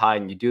is pretty high.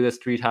 And you do this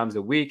 3 times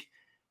a week,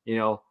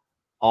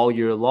 all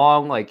year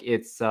long. Like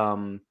it's,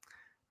 the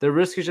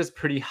risk is just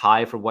pretty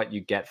high for what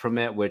you get from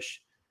it,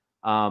 which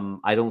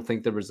I don't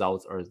think the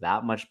results are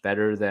that much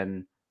better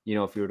than,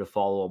 if you were to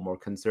follow a more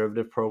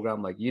conservative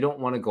program. Like you don't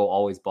want to go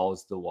always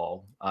balls to the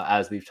wall,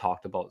 as we've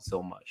talked about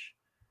so much.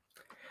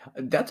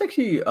 That's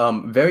actually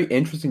very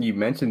interesting. You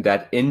mentioned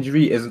that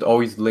injury isn't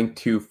always linked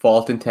to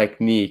fault in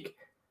technique.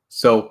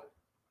 So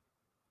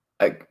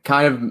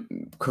kind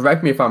of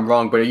correct me if I'm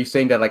wrong, but are you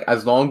saying that like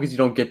as long as you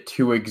don't get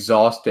too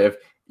exhaustive,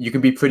 you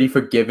can be pretty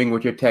forgiving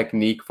with your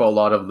technique for a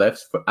lot of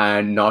lifts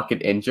and not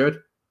get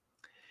injured?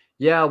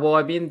 Yeah, well,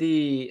 I mean,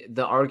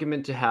 the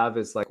argument to have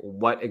is like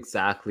what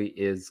exactly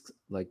is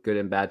like good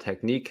and bad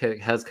technique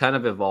has kind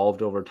of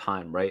evolved over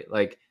time, right?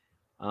 Like,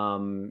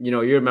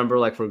 you remember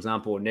like, for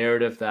example, a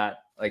narrative that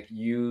like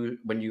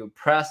when you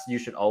press, you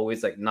should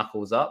always like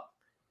knuckles up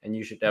and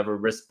you should never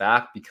wrist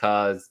back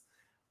because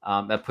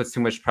that puts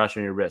too much pressure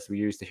on your wrist. We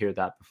used to hear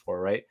that before,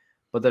 right?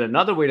 But then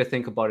another way to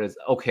think about it is,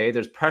 okay,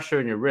 there's pressure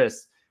in your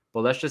wrist,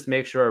 but let's just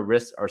make sure our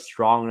wrists are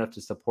strong enough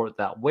to support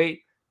that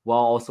weight, while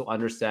also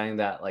understanding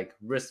that like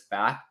wrist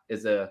back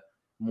is a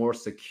more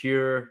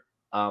secure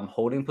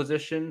holding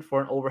position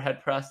for an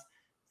overhead press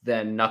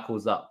than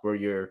knuckles up, where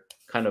you're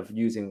kind of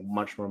using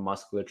much more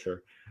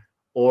musculature.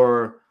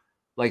 Or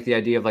like the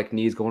idea of like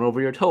knees going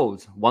over your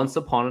toes. Once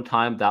upon a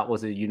time, that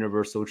was a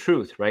universal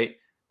truth, right?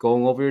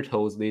 Going over your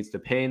toes leads to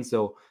pain.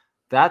 So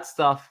that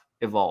stuff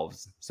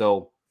evolves.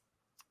 So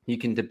you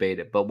can debate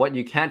it. But what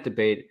you can't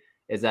debate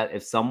is that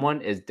if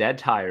someone is dead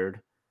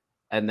tired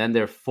and then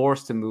they're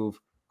forced to move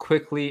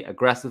quickly,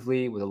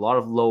 aggressively, with a lot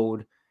of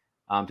load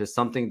to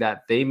something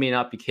that they may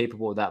not be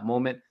capable of that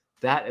moment,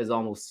 that is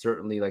almost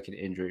certainly like an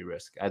injury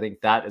risk. I think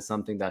that is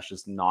something that's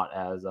just not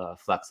as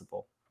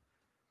flexible.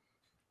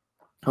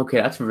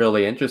 Okay, that's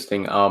really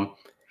interesting. And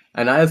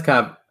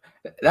that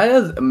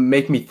does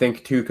make me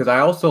think too, because I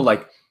also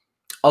like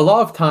a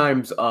lot of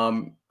times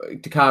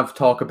to kind of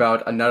talk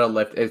about another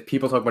lift is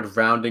people talk about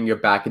rounding your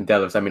back in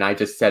deadlifts. I mean, I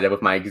just said it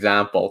with my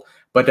example,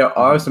 but there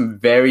are some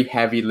very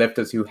heavy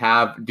lifters who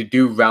have to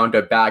do round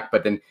their back,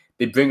 but then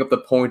they bring up the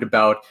point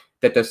about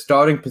that their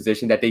starting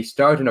position, that they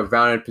start in a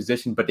rounded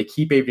position, but they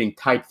keep everything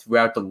tight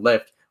throughout the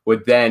lift, where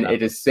then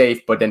it is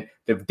safe. But then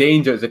the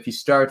danger is if you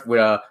start with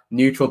a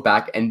neutral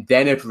back and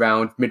then it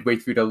rounds midway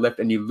through the lift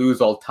and you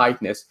lose all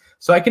tightness.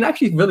 So I can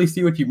actually really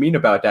see what you mean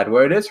about that,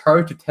 where it is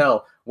hard to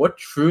tell what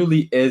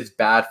truly is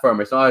bad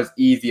form. It's not as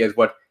easy as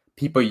what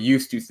people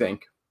used to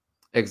think.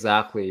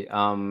 Exactly.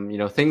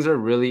 Things are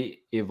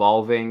really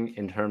evolving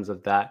in terms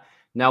of that.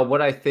 Now,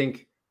 what I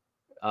think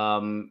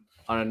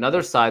on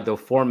another side, though,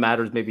 form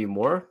matters maybe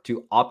more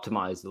to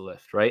optimize the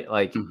lift, right?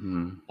 Like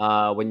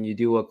when you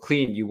do a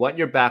clean, you want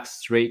your back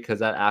straight because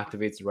that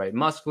activates the right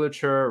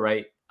musculature,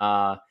 right?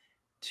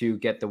 To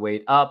get the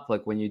weight up.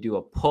 Like when you do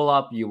a pull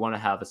up, you want to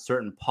have a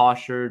certain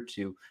posture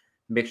to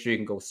make sure you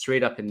can go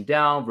straight up and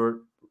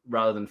down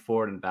rather than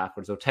forward and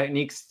backwards. So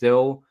technique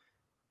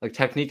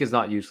is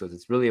not useless.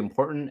 It's really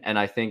important. And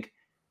I think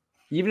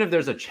even if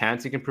there's a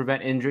chance you can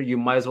prevent injury, you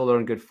might as well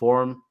learn good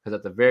form, because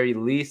at the very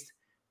least,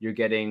 you're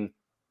getting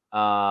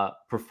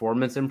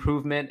performance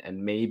improvement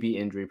and maybe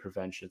injury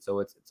prevention. So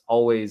it's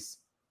always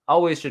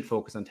should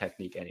focus on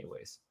technique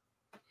anyways.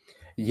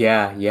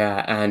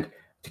 Yeah. And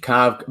to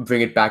kind of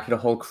bring it back to the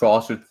whole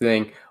CrossFit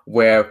thing,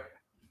 where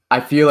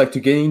I feel like to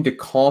gain the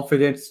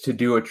confidence to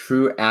do a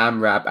true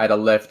AMRAP at a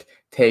lift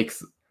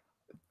takes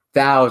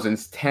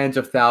thousands, tens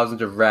of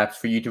thousands of reps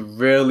for you to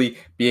really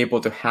be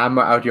able to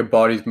hammer out your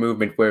body's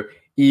movement, where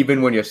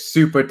even when you're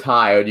super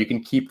tired, you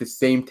can keep the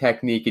same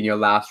technique in your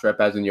last rep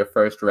as in your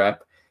first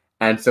rep.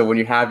 And so when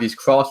you have these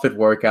CrossFit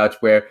workouts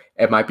where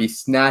it might be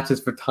snatches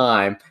for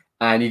time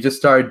and you just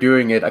started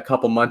doing it a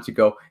couple months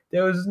ago,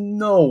 there was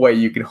no way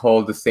you could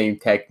hold the same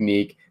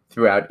technique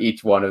throughout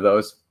each one of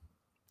those.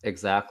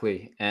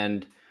 Exactly.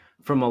 And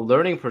from a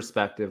learning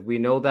perspective, we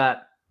know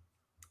that,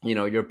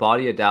 your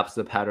body adapts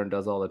to the pattern,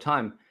 does all the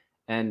time.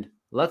 And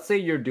let's say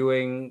you're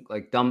doing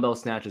like dumbbell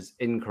snatches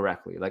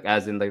incorrectly, like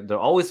as in like they're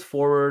always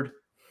forward,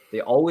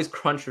 they always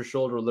crunch your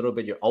shoulder a little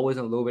bit, you're always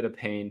in a little bit of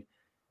pain.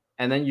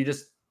 And then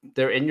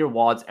they're in your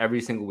WODs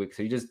every single week.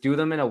 So you just do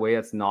them in a way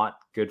that's not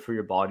good for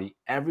your body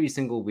every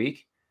single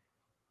week.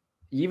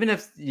 Even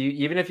if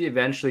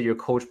eventually your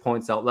coach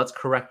points out, let's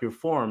correct your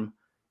form,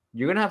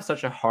 you're going to have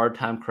such a hard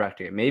time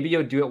correcting it. Maybe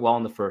you'll do it well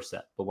in the first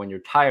set, but when you're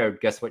tired,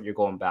 guess what you're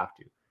going back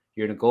to?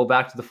 You're going to go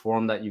back to the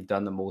form that you've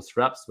done the most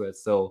reps with.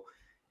 So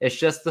it's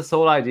just this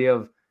whole idea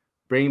of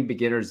bringing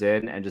beginners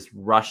in and just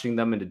rushing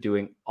them into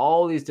doing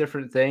all these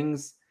different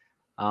things.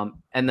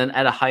 And then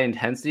at a high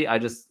intensity, I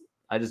just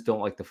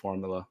don't like the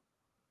formula.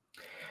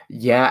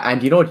 Yeah,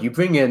 and you know what? You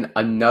bring in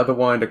another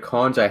one of the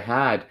cons I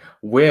had,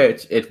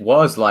 which it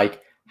was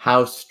like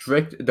how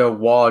strict the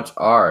WODs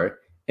are,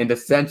 in the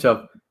sense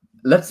of,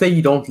 let's say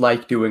you don't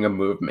like doing a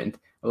movement.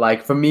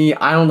 Like for me,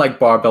 I don't like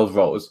barbell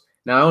rows.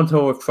 Now, I don't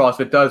know if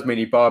CrossFit does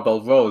many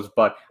barbell rows,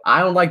 but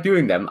I don't like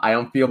doing them. I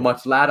don't feel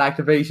much lat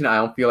activation. I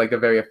don't feel like they're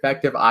very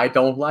effective. I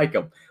don't like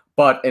them.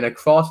 But in a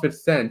CrossFit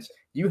sense,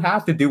 you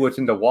have to do what's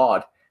in the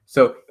WOD.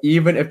 So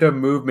even if there are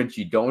movements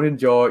you don't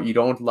enjoy, you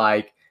don't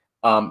like,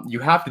 you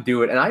have to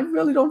do it. And I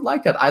really don't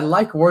like that. I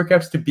like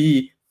workouts to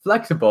be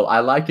flexible. I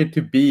like it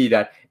to be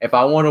that if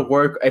I want to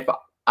work, if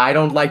I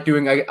don't like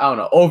doing, I don't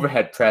know,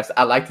 overhead press,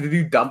 I like to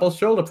do dumbbell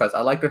shoulder press.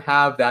 I like to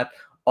have that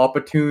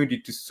opportunity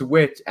to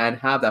switch and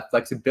have that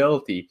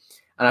flexibility.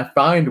 And I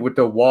find with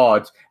the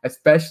WODs,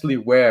 especially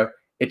where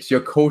it's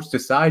your coach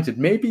decides it,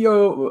 maybe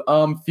you're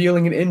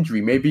feeling an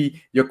injury,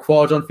 maybe your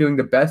quads aren't feeling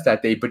the best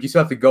that day, but you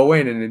still have to go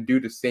in and then do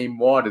the same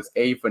WOD as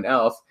everyone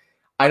else.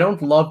 I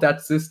don't love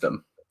that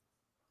system.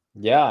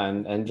 Yeah,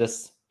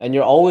 and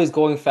you're always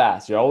going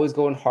fast, you're always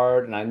going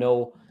hard, and I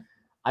know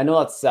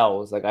that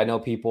sells. Like I know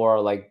people are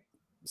like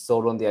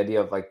sold on the idea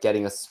of like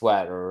getting a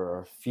sweat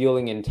or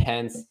feeling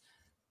intense,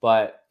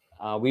 but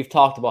we've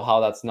talked about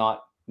how that's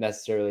not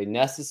necessarily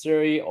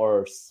necessary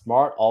or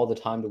smart all the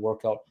time to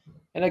work out.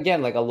 And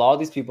again, like a lot of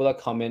these people that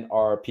come in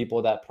are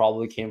people that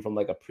probably came from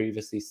like a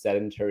previously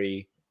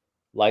sedentary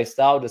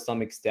lifestyle to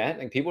some extent.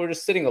 Like people are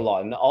just sitting a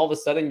lot, and all of a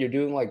sudden you're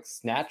doing like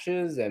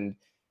snatches and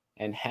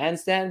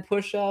handstand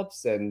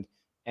push-ups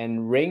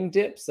and ring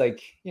dips.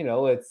 Like,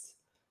 it's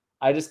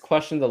I just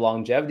question the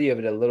longevity of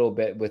it a little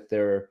bit with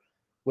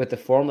the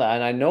formula.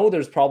 And I know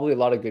there's probably a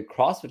lot of good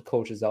CrossFit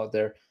coaches out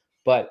there,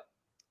 but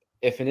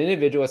if an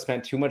individual has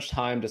spent too much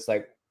time just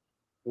like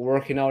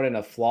working out in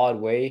a flawed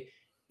way,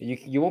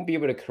 you won't be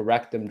able to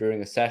correct them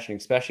during a session,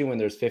 especially when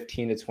there's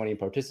 15 to 20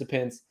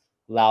 participants,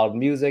 loud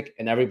music,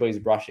 and everybody's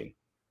brushing.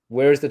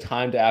 Where's the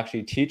time to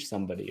actually teach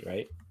somebody,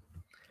 right?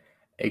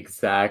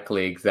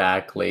 Exactly.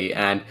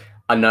 And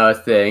another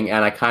thing,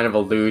 and I kind of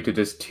allude to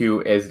this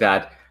too, is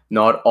that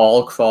not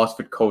all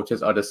CrossFit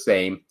coaches are the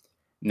same.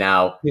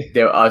 Now,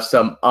 there are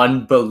some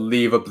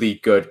unbelievably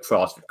good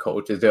CrossFit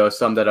coaches. There are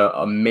some that are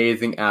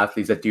amazing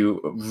athletes that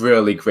do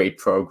really great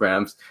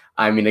programs.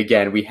 I mean,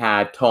 again, we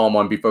had Tom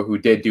on before who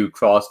did do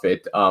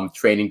CrossFit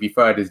training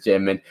before at his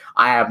gym, and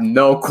I have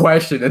no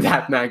question that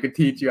that man could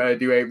teach you how to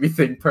do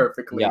everything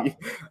perfectly. Yeah.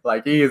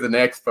 Like, he is an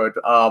expert.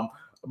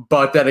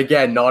 But then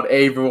again, not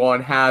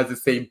everyone has the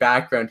same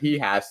background he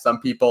has. Some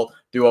people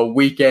do a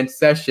weekend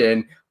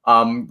session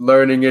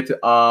learning it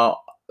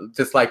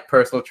just like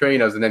personal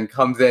trainers, and then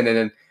comes in and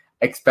then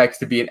expects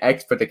to be an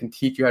expert that can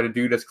teach you how to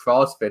do this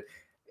CrossFit.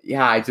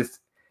 Yeah,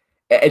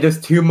 there's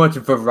too much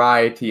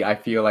variety, I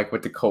feel like,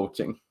 with the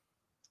coaching.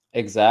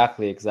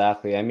 Exactly.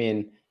 I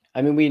mean,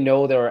 we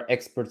know there are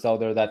experts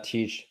out there that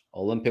teach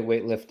Olympic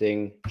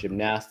weightlifting,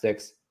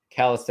 gymnastics,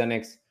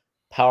 calisthenics,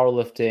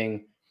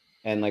 powerlifting,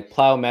 and like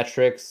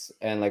plyometrics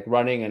and like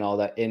running and all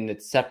that in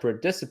its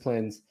separate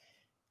disciplines.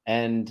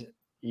 And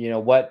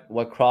what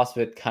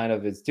CrossFit kind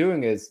of is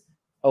doing is,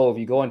 if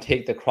you go and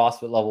take the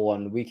CrossFit Level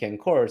 1 weekend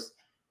course,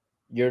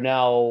 you're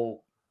now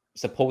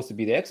supposed to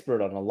be the expert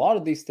on a lot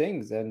of these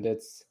things. And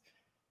it's,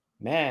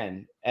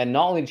 man, and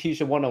not only teach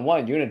them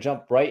one-on-one, you're going to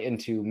jump right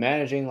into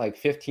managing like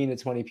 15 to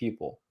 20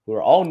 people who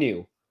are all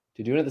new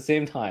to do it at the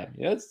same time.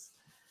 It's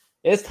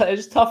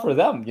just tough for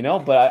them,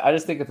 but I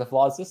just think it's a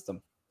flawed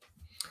system.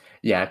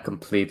 Yeah,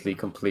 completely.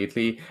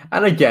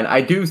 And again, I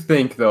do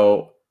think,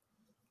 though,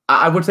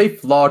 I would say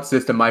flawed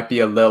system might be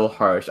a little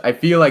harsh. I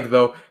feel like,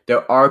 though,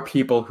 there are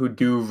people who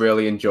do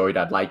really enjoy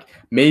that. Like,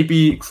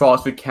 maybe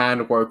CrossFit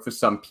can work for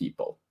some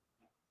people.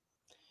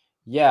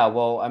 Yeah,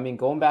 well, I mean,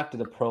 going back to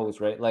the pros,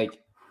 right? Like,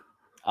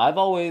 I've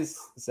always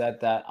said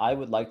that I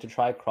would like to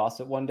try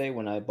CrossFit one day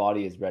when my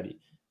body is ready.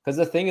 Because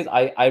the thing is,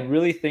 I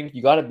really think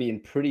you got to be in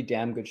pretty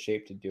damn good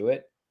shape to do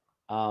it.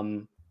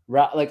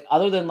 Like,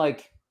 other than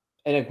like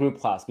in a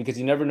group class, because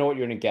you never know what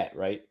you're going to get,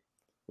 right?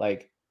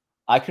 Like,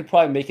 I could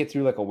probably make it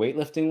through like a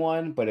weightlifting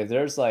one, but if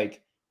there's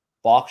like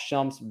box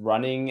jumps,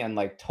 running, and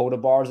like toe to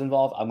bars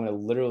involved, I'm gonna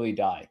literally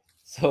die.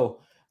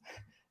 So,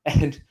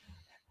 and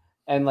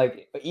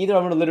like either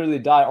I'm gonna literally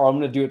die or I'm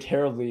gonna do it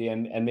terribly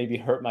and maybe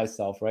hurt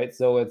myself, right?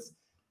 So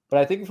but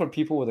I think for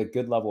people with a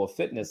good level of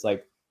fitness,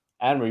 like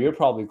Amber, you're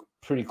probably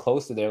pretty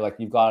close to there. Like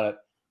you've got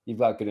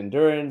good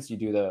endurance, you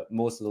do the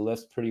most of the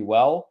lifts pretty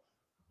well.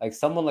 Like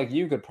someone like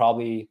you could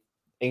probably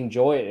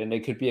enjoy it, and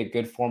it could be a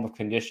good form of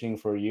conditioning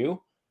for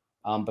you.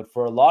 But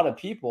for a lot of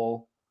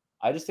people,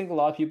 I just think a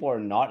lot of people are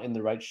not in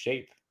the right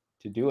shape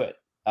to do it,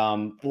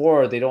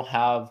 or they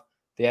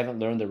haven't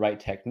learned the right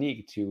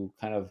technique to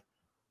kind of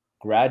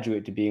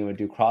graduate to being able to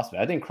do CrossFit.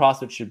 I think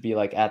CrossFit should be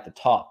like at the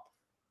top.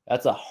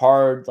 That's a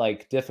hard,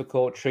 like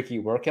difficult, tricky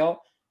workout.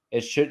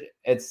 And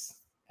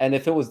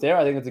if it was there,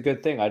 I think it's a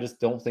good thing. I just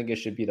don't think it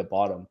should be the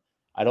bottom.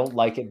 I don't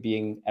like it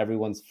being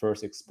everyone's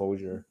first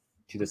exposure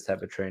to this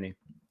type of training.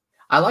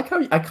 I like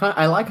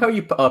how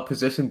you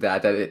positioned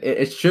that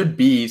it should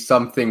be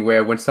something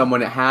where when someone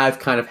has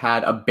kind of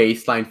had a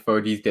baseline for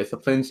these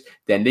disciplines,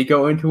 then they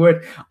go into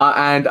it.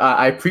 And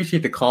I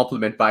appreciate the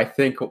compliment, but I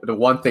think the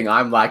one thing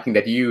I'm lacking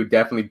that you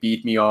definitely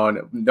beat me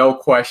on, no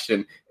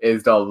question,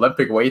 is the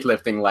Olympic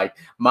weightlifting. Like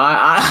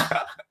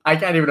I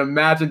can't even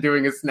imagine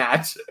doing a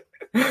snatch.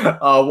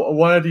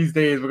 One of these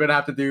days we're gonna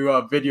have to do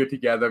a video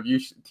together of you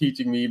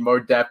teaching me more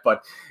depth.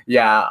 But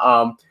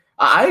yeah,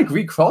 I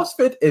agree.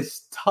 CrossFit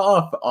is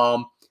tough.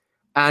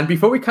 And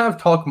before we kind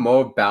of talk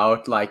more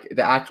about like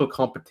the actual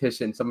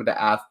competition, some of the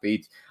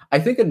athletes, I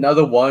think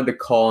another one of the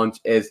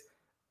cons is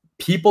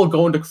people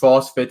going to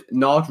CrossFit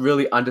not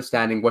really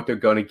understanding what they're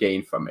going to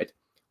gain from it.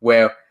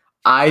 Where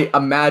I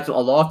imagine a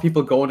lot of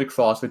people going to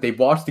CrossFit, they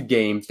watch the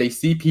games, they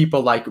see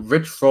people like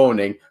Rich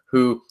Froning,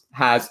 who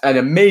has an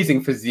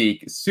amazing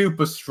physique,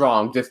 super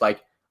strong, just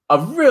like a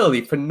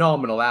really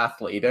phenomenal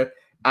athlete,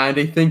 and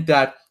they think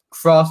that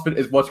CrossFit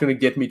is what's going to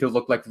get me to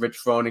look like Rich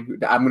Froning.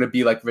 I'm going to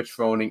be like Rich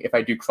Froning if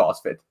I do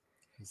CrossFit.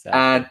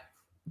 Exactly. And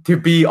to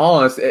be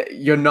honest,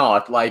 you're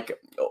not. Like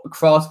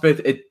CrossFit,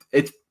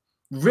 it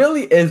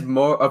really is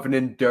more of an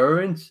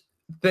endurance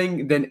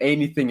thing than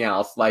anything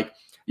else. Like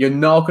you're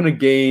not going to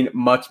gain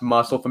much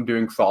muscle from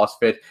doing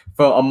CrossFit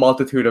for a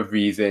multitude of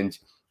reasons.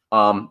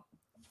 The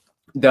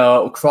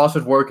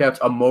CrossFit workouts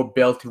are more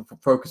built to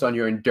focus on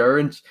your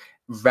endurance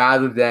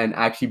rather than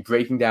actually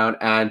breaking down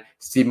and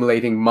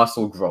stimulating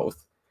muscle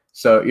growth.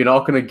 So you're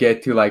not going to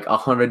get to like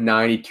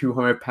 190,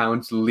 200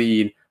 pounds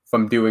lean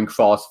from doing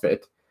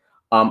CrossFit.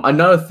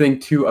 Another thing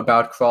too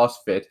about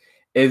CrossFit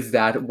is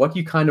that what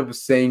you kind of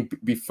was saying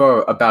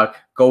before about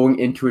going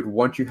into it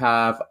once you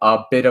have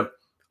a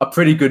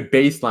pretty good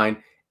baseline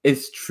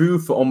is true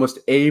for almost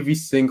every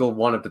single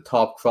one of the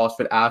top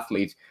CrossFit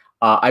athletes.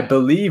 I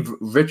believe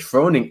Rich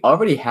Froning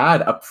already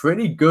had a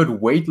pretty good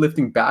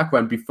weightlifting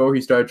background before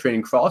he started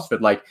training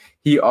CrossFit. Like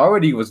he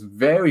already was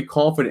very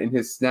confident in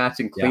his snatch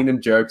and clean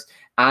and jerks,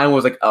 and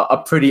was like a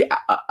pretty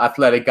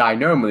athletic guy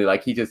normally.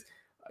 Like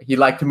he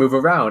liked to move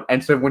around,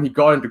 and so when he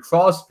got into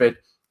CrossFit,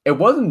 it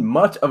wasn't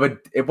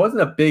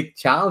a big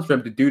challenge for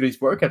him to do these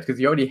workouts because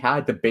he already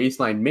had the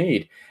baseline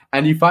made.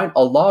 And you find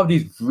a lot of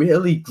these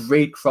really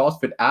great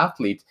CrossFit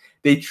athletes,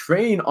 they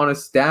train on a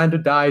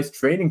standardized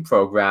training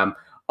program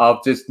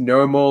of just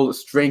normal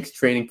strength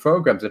training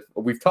programs that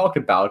we've talked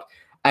about.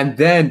 And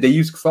then they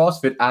use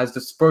CrossFit as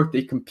the sport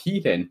they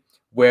compete in,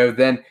 where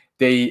then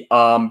they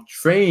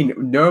train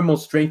normal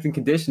strength and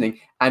conditioning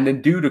and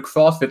then do the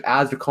CrossFit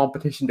as the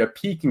competition they're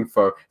peaking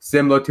for,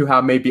 similar to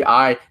how maybe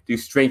I do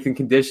strength and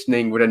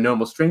conditioning with a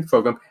normal strength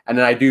program, and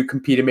then I do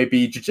compete in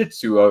maybe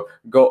jiu-jitsu or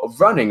go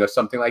running or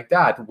something like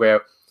that,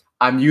 where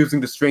I'm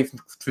using the strength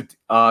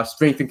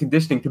and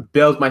conditioning to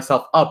build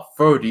myself up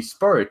for these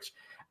spurts.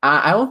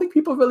 I don't think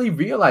people really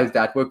realize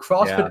that, where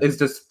CrossFit is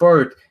the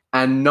spurt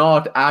and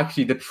not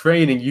actually the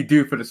training you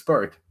do for the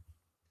spurt.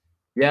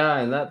 Yeah,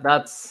 and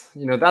that's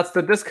that's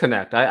the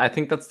disconnect. I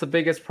think that's the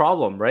biggest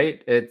problem,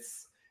 right?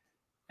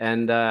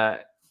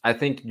 I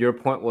think your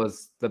point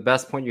was the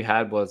best point you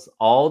had was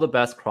all the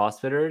best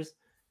CrossFitters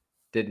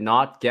did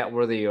not get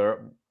where they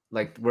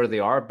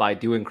are by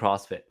doing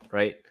CrossFit,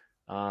 right?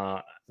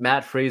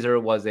 Matt Fraser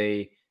was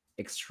a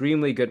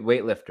extremely good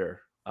weightlifter.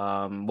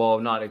 Well,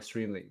 not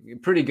extremely,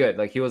 pretty good.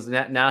 Like he was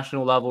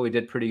national level. He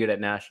did pretty good at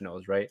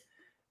nationals, right?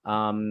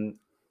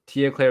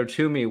 Tia Claire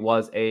Toomey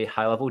was a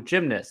high-level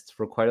gymnast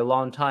for quite a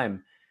long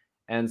time.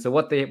 And so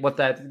what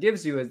that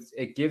gives you is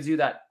it gives you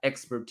that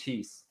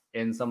expertise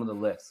in some of the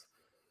lifts.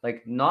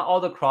 Like not all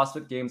the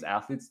CrossFit Games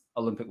athletes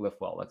Olympic lift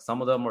well. Like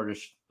some of them are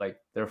just like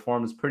their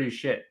form is pretty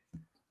shit.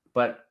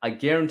 But I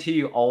guarantee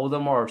you all of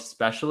them are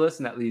specialists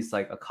in at least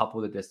like a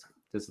couple of the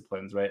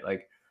disciplines, right?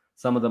 Like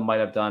some of them might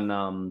have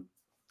done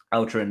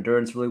ultra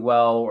endurance really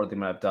well, or they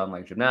might have done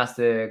like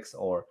gymnastics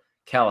or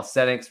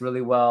calisthenics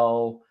really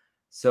well.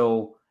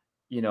 So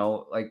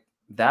like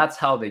that's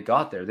how they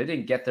got there. They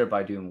didn't get there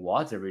by doing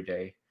WODs every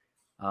day.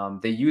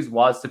 They use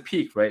WODs to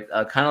peak, right?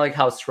 Kind of like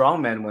how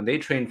strongmen, when they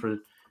train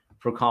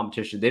for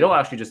competition, they don't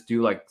actually just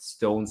do like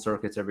stone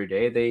circuits every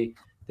day.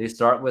 They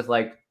start with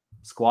like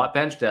squat,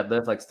 bench,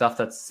 deadlift, like stuff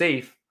that's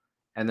safe,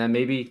 and then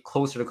maybe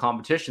closer to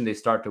competition, they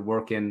start to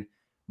work in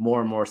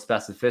more and more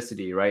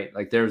specificity, right?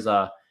 Like there's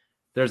a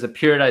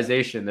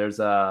periodization,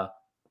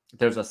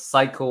 there's a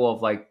cycle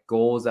of like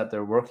goals that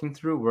they're working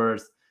through,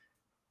 whereas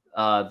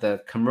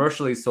the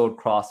commercially sold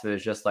CrossFit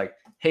is just like,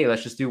 hey,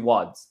 let's just do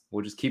WODs.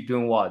 We'll just keep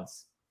doing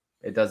WODs.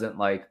 It doesn't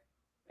like,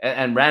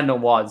 and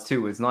random WODs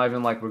too. It's not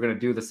even like we're going to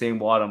do the same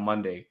WOD on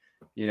Monday.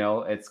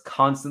 It's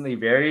constantly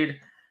varied.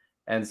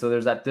 And so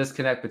there's that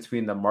disconnect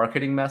between the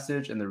marketing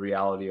message and the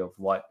reality of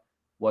what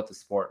the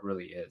sport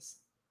really is.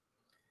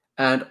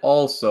 And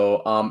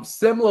also,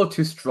 similar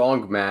to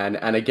Strongman,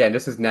 and again,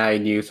 this is Natty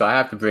News, so I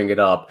have to bring it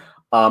up.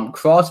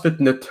 CrossFit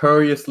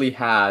notoriously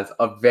has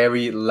a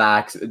very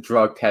lax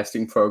drug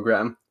testing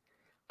program.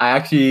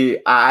 I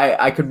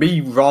could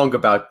be wrong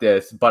about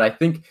this, but I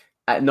think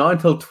not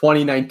until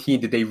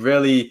 2019 did they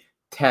really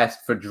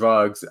test for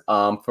drugs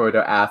for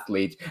their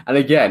athletes. And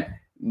again,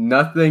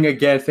 nothing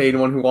against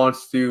anyone who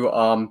wants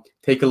to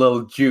take a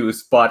little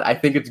juice, but I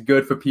think it's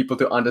good for people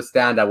to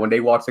understand that when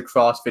they watch the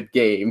CrossFit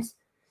Games,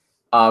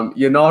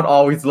 you're not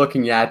always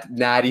looking at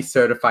natty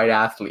certified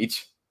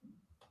athletes.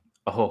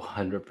 Oh,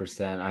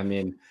 100%. I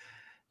mean,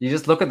 you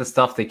just look at the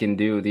stuff they can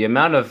do.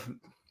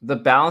 The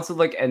balance of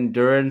like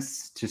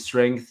endurance to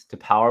strength to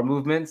power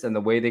movements and the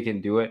way they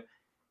can do it,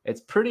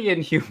 it's pretty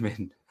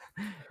inhuman.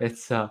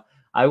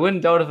 I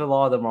wouldn't doubt if a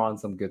lot of them are on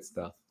some good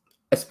stuff.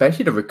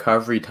 Especially the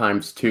recovery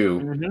times too.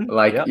 Mm-hmm.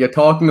 Like You're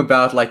talking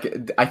about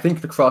like, I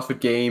think the CrossFit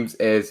Games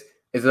is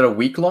it a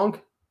week long?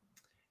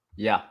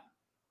 Yeah.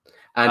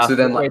 And so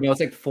then it's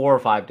like 4 or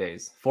 5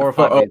 days. 4 or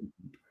 5 days.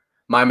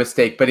 My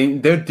mistake, but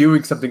they're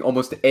doing something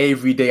almost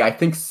every day. I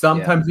think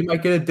sometimes you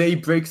might get a day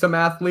break, some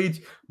athletes,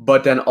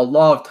 but then a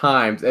lot of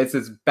times it's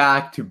just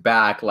back to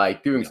back,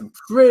 like doing some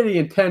pretty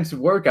intense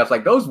workouts.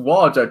 Like those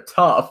WODs are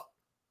tough.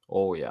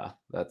 Oh yeah,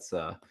 that's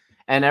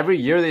and every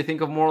year they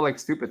think of more like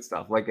stupid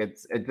stuff. Like it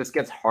just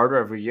gets harder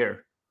every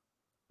year.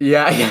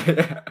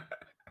 Yeah.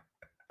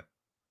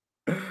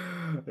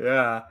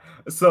 Yeah.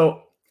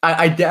 So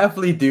I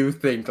definitely do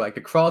think like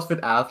the CrossFit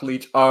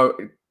athletes are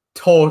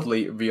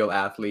totally real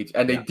athletes,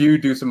 and they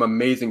do some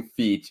amazing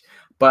feats.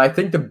 But I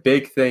think the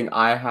big thing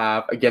I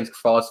have against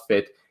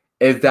CrossFit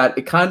is that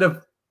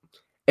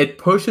it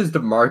pushes the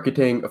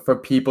marketing for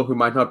people who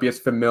might not be as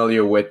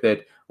familiar with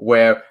it,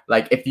 where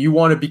like if you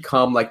want to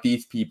become like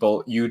these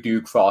people, you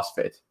do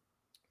CrossFit.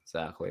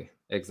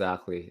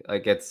 Exactly.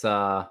 Like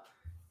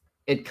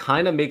it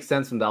kind of makes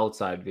sense from the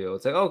outside view.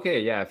 It's like,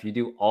 okay, yeah, if you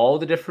do all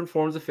the different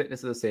forms of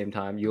fitness at the same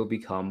time, you'll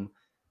become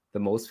the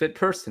most fit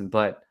person.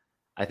 But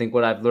I think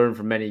what I've learned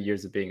from many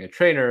years of being a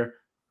trainer,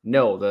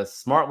 no, the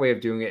smart way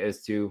of doing it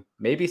is to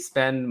maybe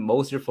spend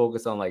most of your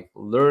focus on like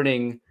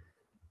learning,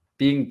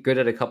 being good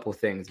at a couple of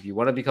things. If you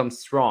want to become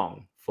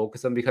strong,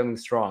 focus on becoming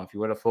strong. If you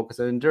want to focus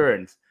on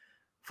endurance,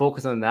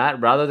 focus on that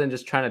rather than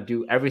just trying to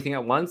do everything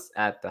at once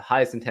at the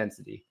highest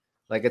intensity.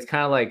 Like it's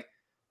kind of like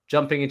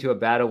jumping into a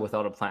battle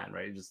without a plan,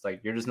 right? Just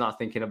like you're just not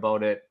thinking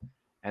about it,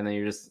 and then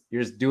you're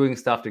just doing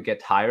stuff to get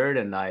tired.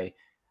 And I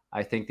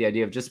think the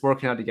idea of just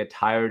working out to get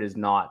tired is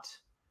not.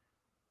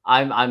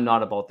 I'm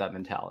not about that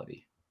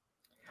mentality.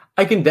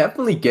 I can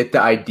definitely get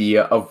the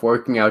idea of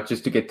working out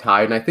just to get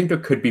tired, and I think there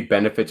could be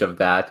benefits of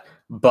that.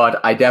 But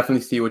I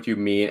definitely see what you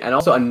mean. And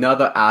also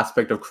another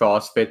aspect of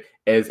CrossFit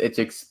is it's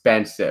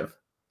expensive.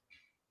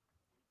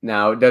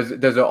 Now,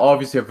 there's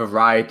obviously a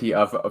variety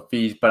of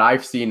fees, but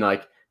I've seen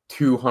like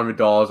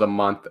 $200 a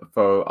month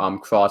for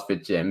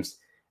CrossFit gyms,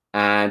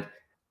 and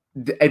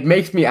it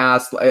makes me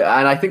ask.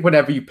 And I think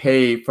whenever you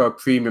pay for a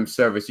premium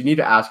service, you need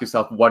to ask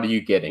yourself, what are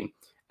you getting?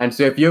 And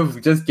so if you're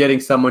just getting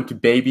someone to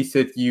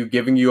babysit you,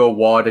 giving you a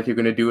WOD that you're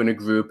going to do in a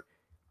group,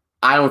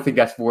 I don't think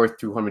that's worth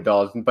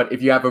 $200. But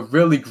if you have a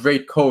really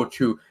great coach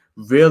who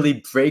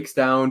really breaks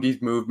down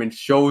these movements,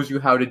 shows you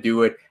how to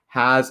do it,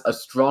 has a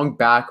strong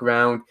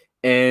background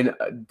in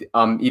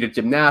either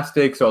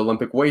gymnastics or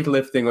Olympic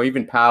weightlifting or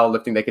even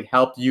powerlifting that can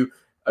help you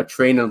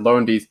train and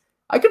learn these,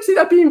 I could see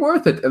that being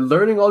worth it. And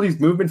learning all these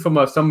movements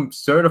from some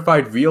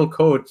certified real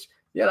coach,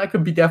 yeah, that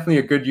could be definitely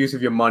a good use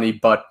of your money.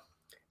 But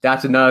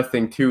that's another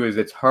thing too, is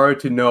it's hard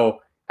to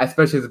know,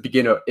 especially as a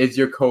beginner, is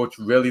your coach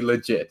really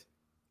legit?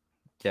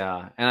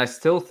 Yeah, and I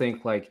still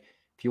think like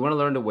if you want to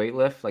learn to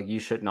weightlift, like you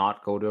should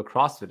not go to a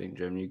CrossFitting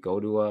gym. You go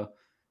to a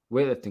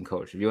weightlifting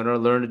coach. If you want to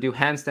learn to do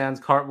handstands,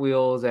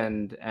 cartwheels,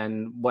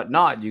 and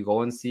whatnot, you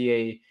go and see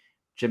a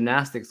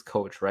gymnastics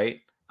coach, right?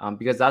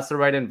 Because that's the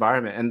right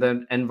environment. And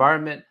the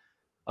environment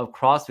of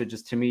CrossFit,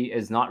 just to me,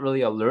 is not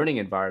really a learning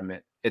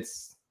environment.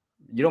 It's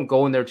you don't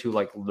go in there to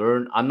like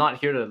learn. I'm not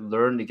here to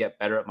learn to get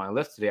better at my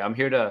lift today. I'm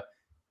here to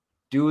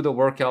do the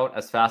workout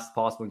as fast as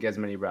possible and get as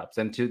many reps.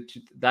 And to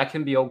that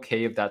can be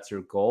okay if that's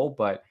your goal,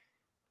 but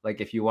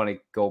like if you want to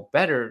go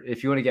better,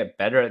 if you want to get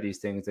better at these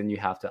things, then you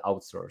have to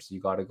outsource. You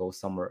got to go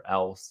somewhere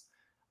else.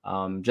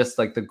 Just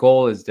like the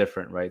goal is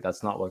different, right?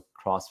 That's not what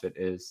CrossFit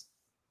is.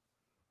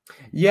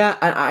 Yeah,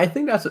 and I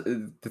think that's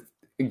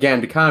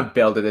again to kind of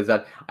build it is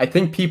that I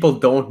think people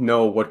don't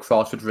know what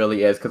CrossFit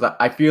really is, because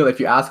I feel if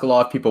you ask a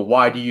lot of people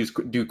why do you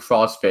do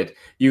CrossFit,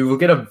 you will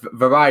get a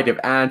variety of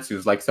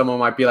answers. Like someone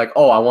might be like,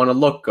 "Oh, I want to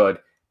look good."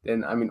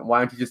 Then I mean, why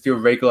don't you just do a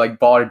regular like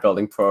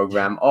bodybuilding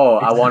program? Oh,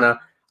 I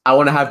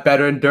want to have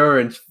better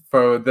endurance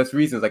for this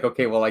reason. It's like,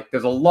 okay, well, like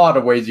there's a lot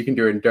of ways you can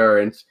do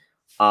endurance,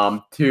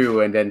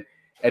 too, and then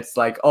it's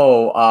like,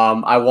 oh,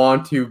 I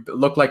want to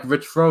look like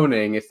Rich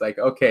Froning. It's like,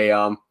 okay,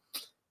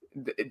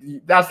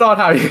 that's not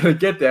how you're gonna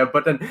get there.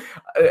 But then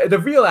the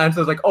real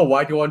answer is like, oh,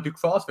 why do you want to do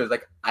CrossFit? It's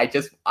like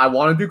I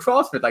want to do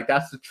CrossFit. Like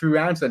that's the true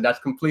answer, and that's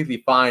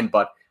completely fine.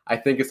 But I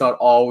think it's not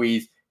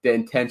always the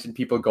intention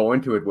people go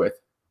into it with.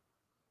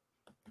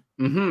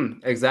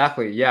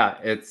 Exactly. Yeah,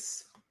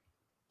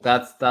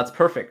 that's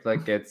perfect.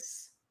 Like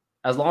it's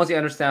as long as you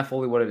understand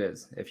fully what it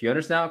is. If you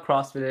understand what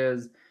CrossFit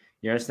is,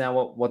 you understand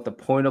what the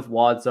point of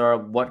WODs are,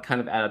 what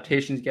kind of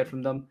adaptations you get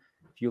from them.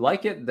 If you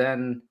like it,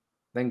 then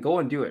go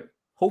and do it.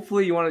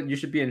 Hopefully you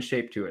should be in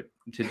shape to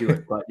do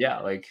it. But yeah,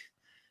 like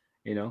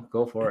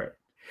go for it.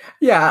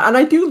 Yeah, and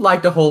I do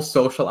like the whole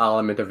social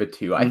element of it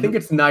too. I think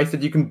it's nice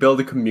that you can build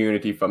a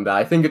community from that.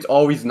 I think it's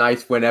always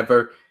nice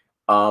whenever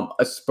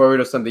a sport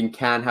or something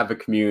can have a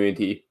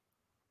community.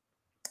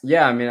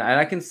 Yeah, I mean,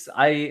 and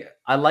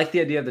I like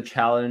the idea of the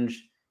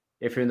challenge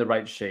if you're in the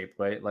right shape,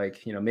 right?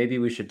 Like, maybe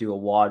we should do a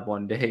WOD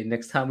one day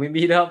next time we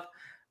meet up.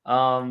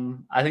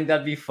 I think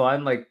that'd be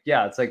fun. Like,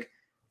 yeah, it's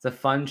a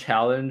fun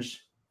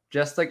challenge,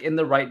 just like in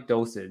the right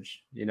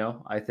dosage,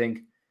 I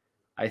think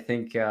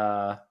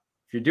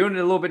if you're doing it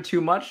a little bit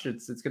too much,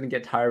 it's gonna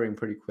get tiring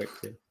pretty quick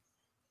too.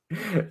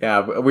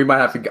 Yeah, we might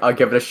have to. I'll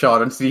give it a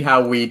shot and see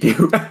how we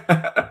do.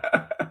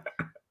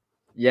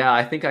 Yeah,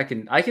 I think I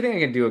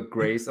can do a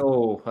Grace.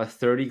 Oh, a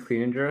 30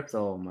 clean and jerks.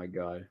 Oh my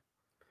god.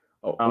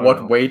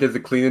 What weight is the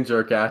clean and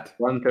jerk at?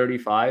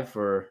 135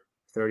 for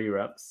 30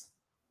 reps.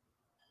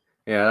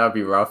 Yeah, that'd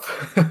be rough.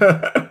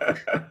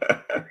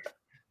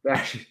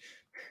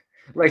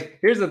 Like,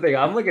 here's the thing.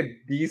 I'm like a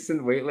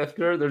decent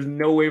weightlifter. There's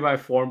no way my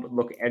form would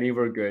look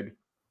anywhere good.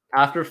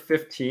 After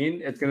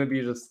 15, it's gonna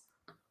be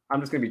I'm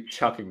just gonna be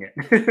chucking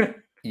it.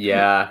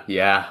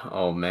 Yeah.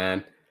 Oh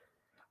man.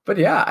 But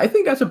yeah, I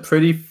think that's a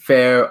pretty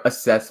fair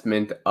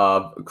assessment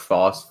of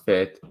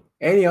CrossFit.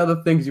 Any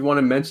other things you want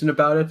to mention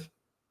about it?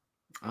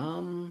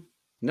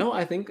 No,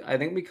 I think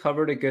we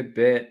covered a good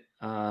bit.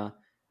 I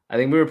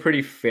think we were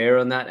pretty fair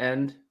on that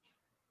end.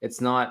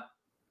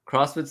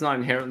 CrossFit's not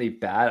inherently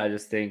bad. I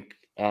just think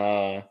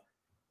I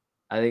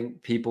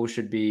think people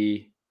should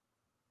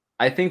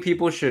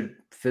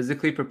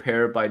physically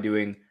prepare by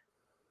doing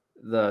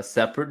the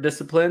separate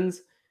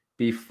disciplines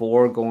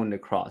before going to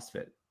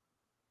CrossFit.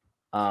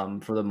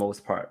 For the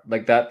most part,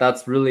 like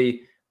that's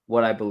really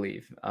what I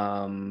believe.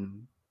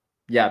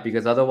 Yeah,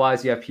 because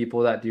otherwise you have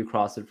people that do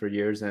CrossFit for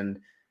years and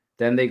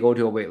then they go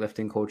to a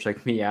weightlifting coach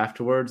like me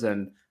afterwards,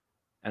 and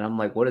I'm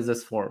like, what is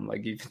this form?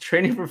 Like, you've been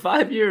training for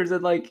 5 years,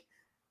 and like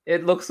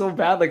it looks so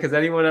bad. Like, has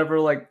anyone ever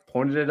like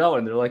pointed it out?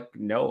 And they're like,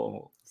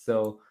 no.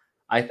 So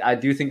I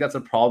do think that's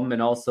a problem.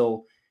 And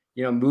also,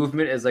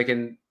 movement is like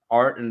an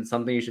art and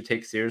something you should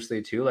take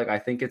seriously too. Like, I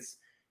think it's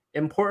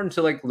important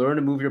to like learn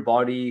to move your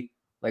body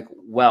like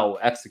well,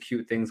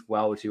 execute things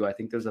well too. I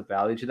think there's a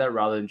value to that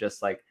rather than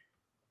just like,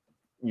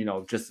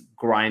 just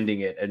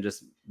grinding it and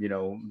just,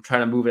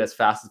 trying to move it as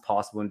fast as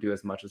possible and do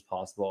as much as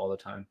possible all the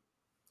time.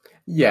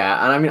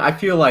 Yeah, and I mean, I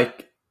feel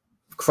like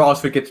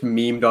CrossFit gets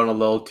memed on a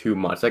little too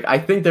much. Like, I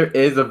think there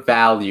is a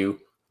value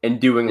in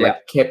doing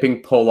like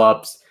kipping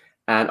pull-ups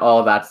and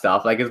all that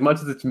stuff. Like, as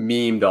much as it's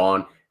memed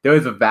on, there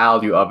is a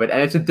value of it,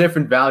 and it's a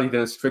different value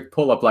than a strict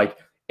pull-up. Like,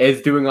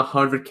 is doing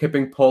 100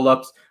 kipping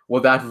pull-ups,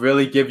 will that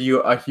really give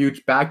you a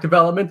huge back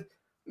development?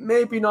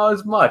 Maybe not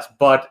as much,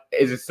 but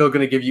is it still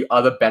going to give you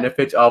other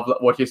benefits of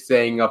what you're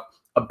saying, of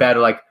a better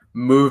like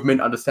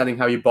movement, understanding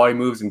how your body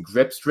moves and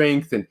grip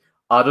strength and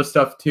other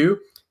stuff too?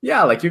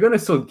 Yeah, like you're going to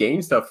still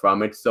gain stuff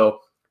from it. So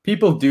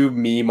people do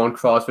meme on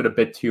CrossFit a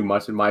bit too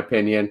much, in my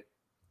opinion.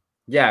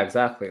 Yeah,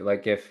 exactly.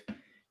 Like if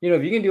you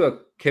can do a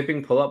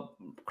kipping pull-up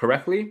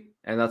correctly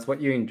and that's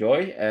what you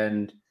enjoy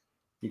and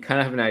you kind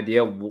of have an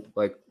idea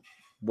like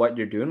what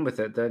you're doing with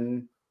it,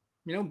 then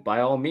by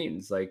all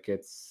means, like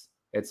it's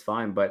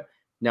fine. But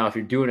now if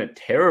you're doing it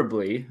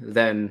terribly,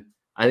 then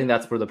I think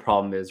that's where the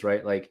problem is,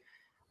 right? Like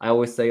I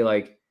always say,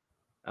 like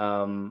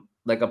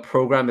a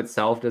program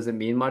itself doesn't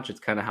mean much. It's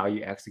kind of how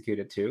you execute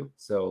it too.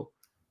 So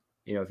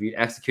if you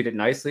execute it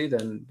nicely,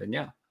 then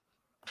yeah.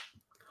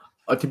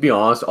 To be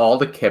honest, all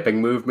the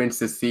kipping movements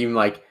just seem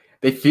like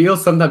they feel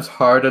sometimes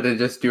harder than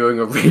just doing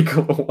a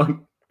regular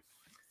one.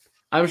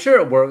 I'm sure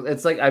it works.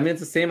 It's like, I mean, it's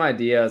the same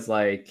idea as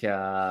like,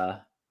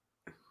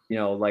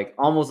 like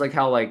almost like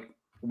how like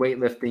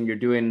weightlifting, you're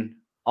doing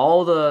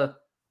all the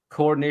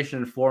coordination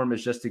and form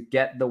is just to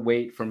get the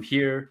weight from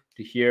here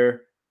to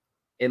here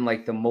in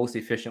like the most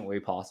efficient way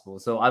possible.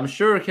 So I'm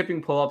sure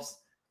kipping pull-ups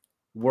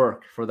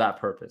work for that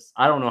purpose.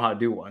 I don't know how to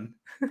do one.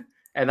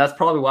 And that's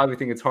probably why we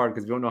think it's hard,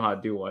 because we don't know how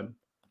to do one.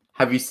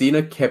 Have you seen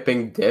a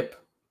kipping dip?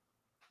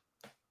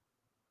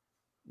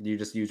 You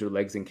just use your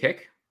legs and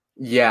kick?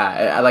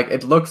 Yeah, like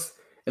it looks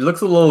a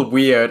little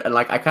weird, and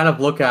like I kind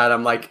of look at it,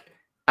 I'm like,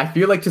 I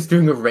feel like just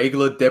doing a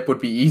regular dip would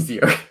be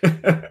easier.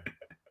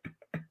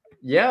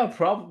 Yeah,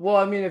 probably. Well,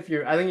 I mean, if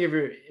you're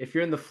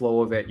in the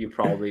flow of it, you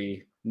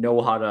probably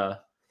know how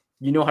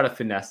to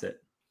finesse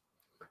it.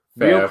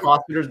 Fair. Real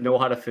CrossFitters know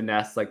how to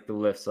finesse like the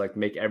lifts, like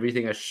make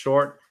everything as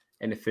short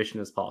and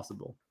efficient as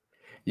possible.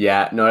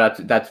 Yeah, no,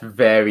 that's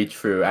very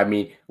true. I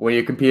mean, when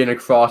you're competing in a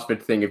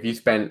CrossFit thing, if you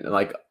spend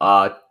like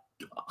a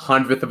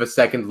 100th of a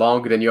second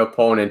longer than your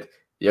opponent,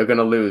 you're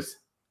gonna lose.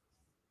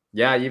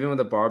 Yeah, even with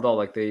the barbell,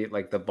 like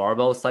the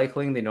barbell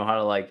cycling, they know how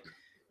to like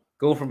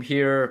go from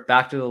here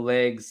back to the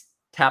legs,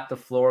 tap the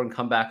floor, and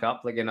come back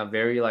up, like in a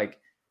very like,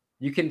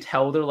 you can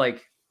tell they're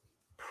like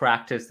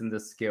practiced in the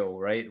skill,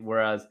 right?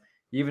 Whereas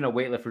even a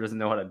weightlifter doesn't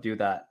know how to do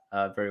that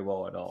very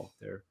well at all.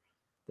 They're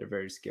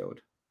very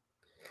skilled.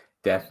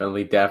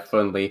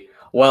 Definitely.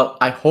 Well,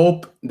 I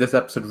hope this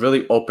episode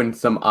really opened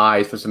some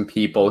eyes for some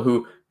people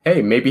who,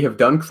 hey, maybe have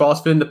done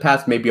CrossFit in the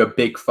past, maybe are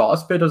big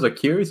CrossFitters, are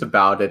curious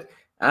about it.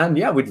 And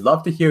yeah, we'd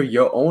love to hear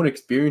your own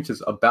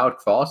experiences about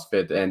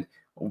CrossFit and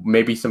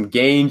maybe some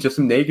gains or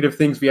some negative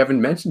things we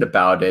haven't mentioned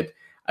about it.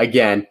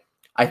 Again,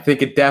 I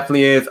think it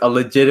definitely is a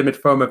legitimate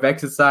form of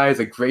exercise,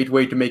 a great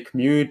way to make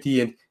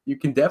community, and you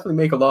can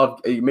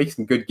definitely make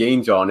some good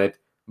gains on it.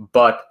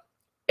 But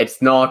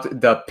it's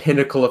not the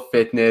pinnacle of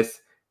fitness,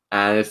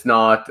 and it's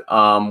not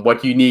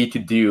what you need to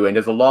do. And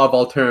there's a lot of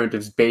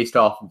alternatives based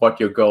off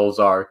what your goals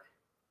are.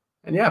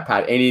 And yeah,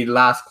 Pat, any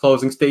last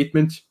closing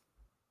statements?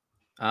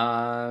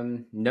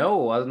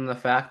 No, other than the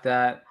fact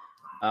that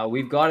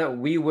we've got it.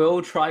 We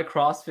will try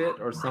CrossFit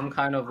or some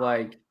kind of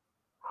like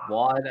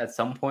WOD at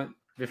some point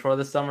before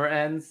the summer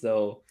ends.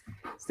 So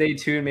stay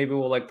tuned. Maybe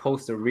we'll like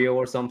post a reel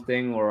or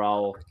something, or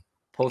I'll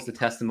post a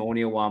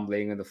testimonial while I'm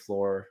laying on the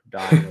floor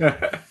dying.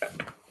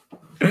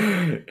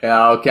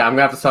 Yeah, okay. I'm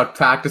gonna have to start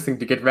practicing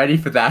to get ready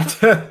for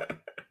that.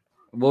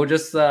 We'll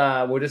just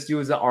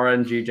use the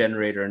RNG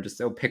generator and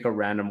just pick a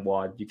random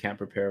WOD. You can't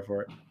prepare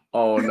for it.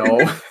 Oh no.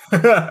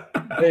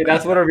 Hey,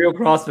 that's what a real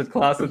CrossFit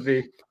class would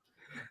be.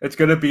 It's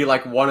gonna be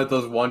like one of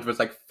those ones where it's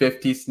like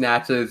 50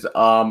 snatches,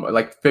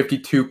 like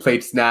 52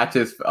 plate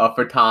snatches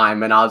for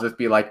time, and I'll just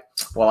be like,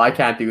 well, I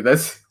can't do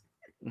this.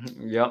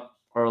 Yep.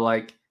 Or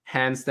like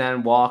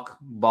handstand walk,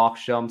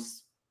 box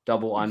jumps,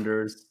 double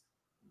unders.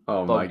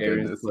 Oh my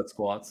goodness. Split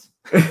squats.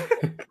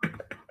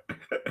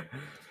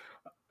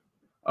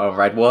 All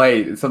right. Well,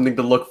 hey, something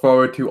to look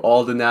forward to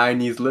all the Natty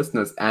News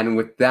listeners. And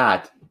with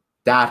that,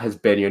 that has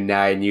been your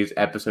Natty News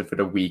episode for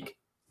the week.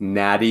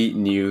 Natty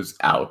News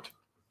out.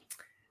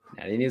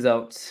 Natty News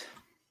out.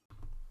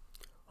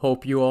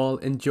 Hope you all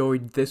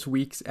enjoyed this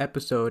week's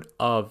episode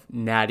of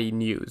Natty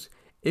News.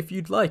 If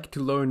you'd like to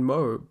learn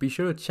more, be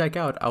sure to check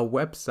out our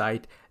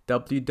website,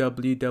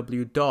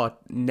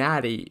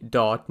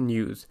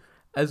 www.natty.news.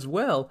 As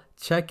well,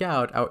 check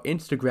out our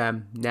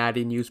Instagram,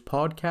 Natty News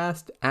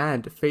Podcast,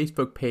 and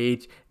Facebook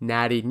page,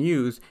 Natty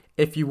News,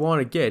 if you want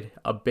to get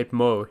a bit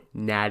more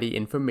natty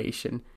information.